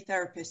 If any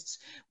therapists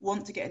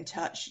want to get in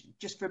touch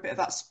just for a bit of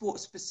that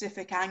sport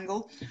specific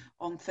angle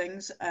on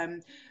things,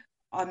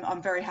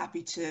 I'm very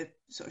happy to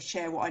sort of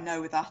share what I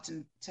know with that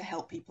and to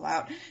help people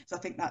out. So I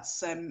think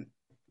that's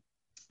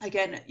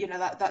again,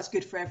 that's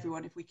good for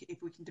everyone if we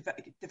can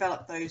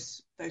develop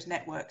those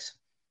networks.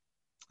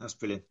 That's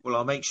brilliant. Well,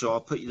 I'll make sure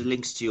I'll put you the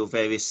links to your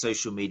various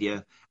social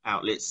media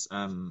outlets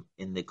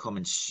in the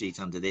comments sheet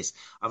under this.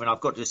 I mean,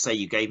 I've got to say,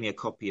 you gave me a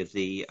copy of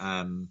the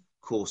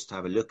course to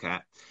have a look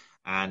at.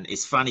 And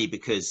it's funny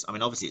because, I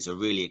mean, obviously it's a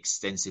really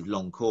extensive,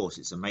 long course.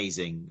 It's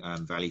amazing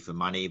value for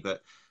money.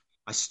 But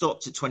I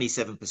stopped at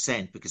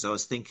 27% because I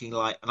was thinking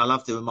and I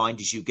love the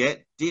reminders you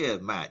get. Dear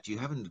Matt, you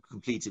haven't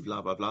completed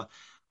blah, blah, blah.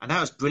 And that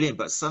was brilliant.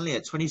 But suddenly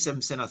at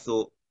 27%, I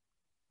thought,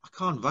 I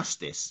can't rush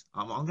this.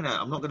 I'm not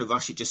going to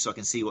rush it just so I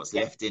can see what's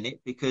left in it,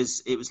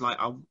 because it was like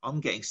I'm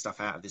getting stuff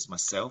out of this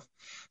myself.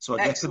 So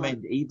I'd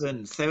recommend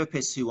even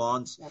therapists who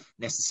aren't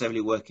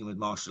necessarily working with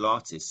martial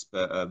artists,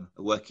 but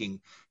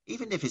working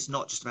even if it's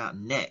not just about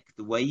neck,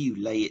 the way you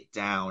lay it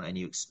down and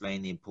you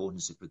explain the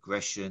importance of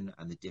progression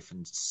and the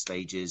different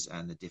stages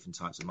and the different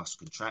types of muscle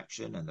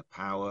contraction and the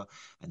power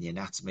and the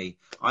anatomy,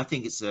 I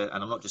think it's and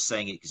I'm not just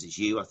saying it because it's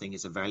you, I think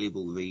it's a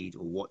valuable read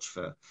or watch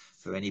for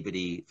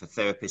anybody, for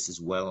therapists as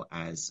well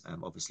as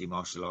obviously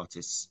martial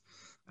artists.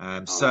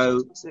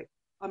 So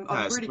I'm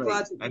really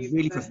glad that you've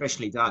really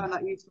professionally done. Found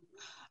that useful.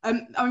 I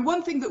mean,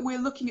 one thing that we're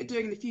looking at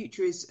doing in the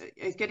future is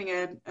getting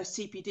a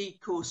CPD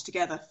course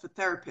together for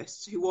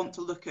therapists who want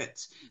to look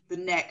at the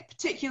neck,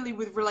 particularly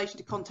with relation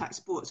to contact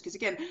sports. Because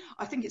again,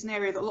 I think it's an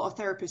area that a lot of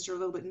therapists are a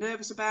little bit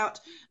nervous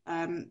about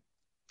and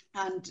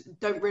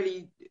don't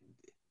really.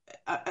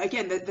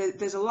 Again,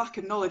 there's a lack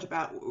of knowledge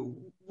about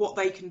what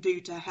they can do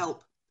to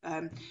help.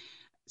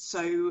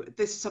 So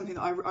this is something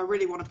that I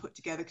really want to put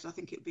together because I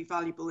think it would be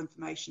valuable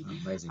information.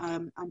 Amazing.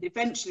 And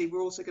eventually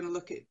we're also going to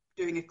look at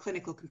doing a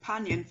clinical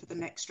companion for the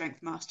Neck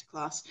Strength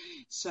Masterclass.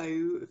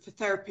 So for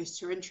therapists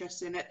who are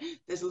interested in it,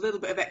 there's a little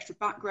bit of extra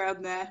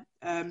background there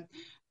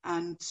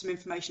and some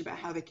information about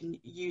how they can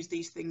use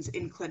these things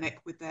in clinic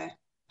with their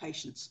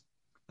patients.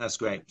 That's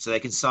great. So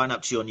they can sign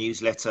up to your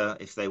newsletter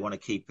if they want to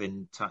keep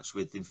in touch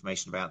with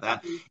information about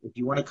that. If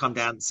you want to come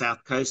down the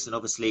South Coast, and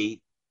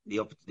obviously the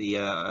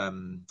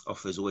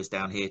offer is always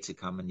down here to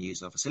come and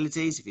use our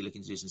facilities if you're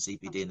looking to do some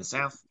CPD in the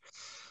South.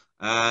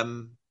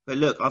 But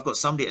look, I've got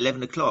somebody at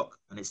 11 o'clock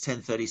and it's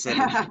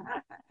 10:37.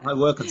 I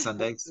work on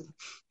Sundays.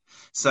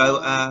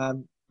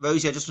 So,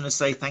 Rosie, I just want to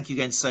say thank you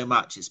again so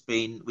much. It's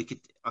been,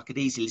 I could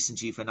easily listen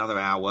to you for another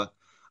hour.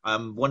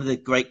 One of the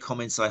great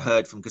comments I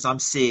heard from, because I'm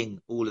seeing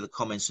all of the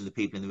comments from the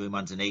people in the room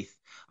underneath,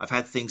 I've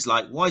had things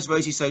like, why is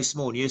Rosie so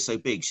small and you're so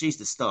big? She's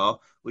the star,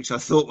 which I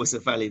thought was a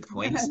valid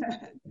point.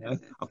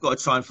 I've got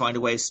to try and find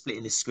a way of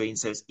splitting this screen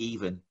so it's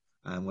even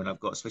when I've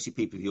got, especially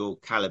people of your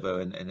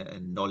caliber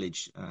and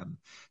knowledge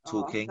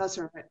talking. That's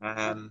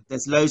right.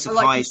 There's loads of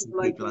highs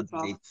from people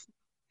underneath.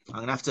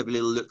 I'm going to have a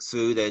little look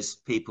through. There's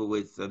people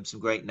with some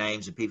great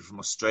names and people from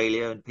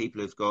Australia and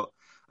people who've got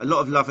a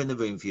lot of love in the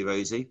room for you,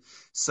 Rosie.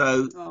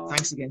 So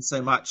thanks again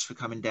so much for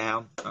coming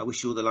down. I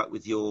wish you all the luck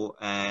with your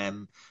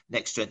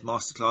Neck Strength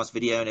Masterclass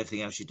video and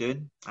everything else you're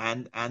doing.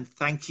 And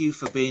thank you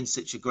for being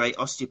such a great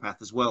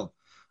osteopath as well,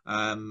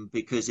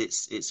 because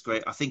it's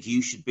great. I think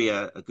you should be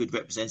a good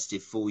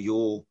representative for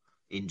your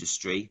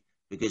industry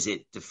because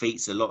it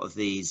defeats a lot of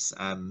these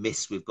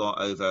myths we've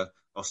got over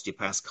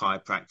osteopaths,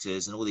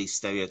 chiropractors, and all these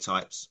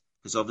stereotypes.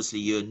 Because obviously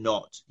you're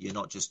not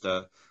just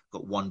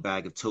got one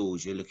bag of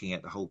tools. You're looking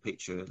at the whole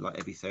picture like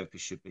every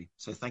therapist should be.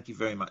 So thank you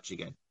very much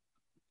again.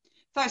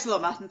 Thanks a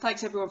lot, Matt, and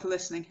thanks everyone for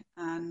listening.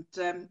 And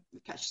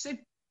we'll catch you soon.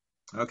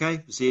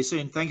 Okay, see you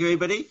soon. Thank you,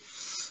 everybody.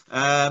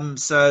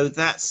 So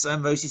that's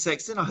Rosie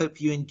Sexton. I hope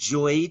you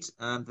enjoyed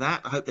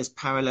that. I hope there's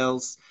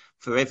parallels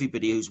for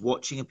everybody who's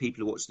watching and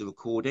people who watch the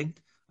recording.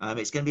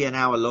 It's going to be an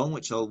hour long,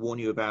 which I'll warn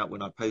you about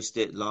when I post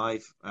it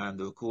live,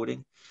 the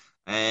recording.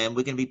 And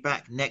we're going to be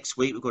back next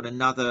week. We've got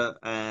another,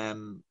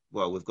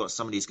 we've got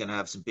somebody who's going to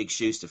have some big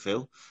shoes to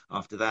fill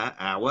after that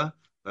hour.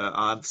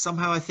 But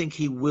somehow I think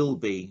he will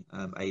be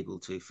able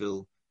to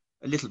fill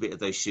a little bit of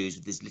those shoes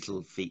with his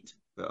little feet.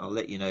 But I'll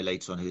let you know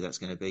later on who that's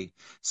going to be.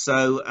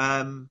 So,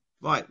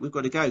 right, we've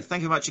got to go.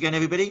 Thank you very much again,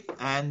 everybody.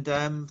 And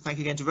thank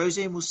you again to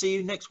Rosie, and we'll see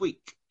you next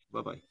week.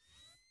 Bye-bye.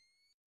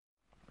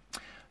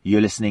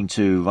 You're listening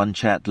to Run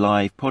Chat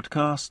Live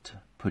podcast,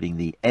 putting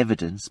the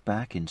evidence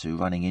back into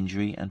running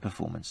injury and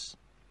performance.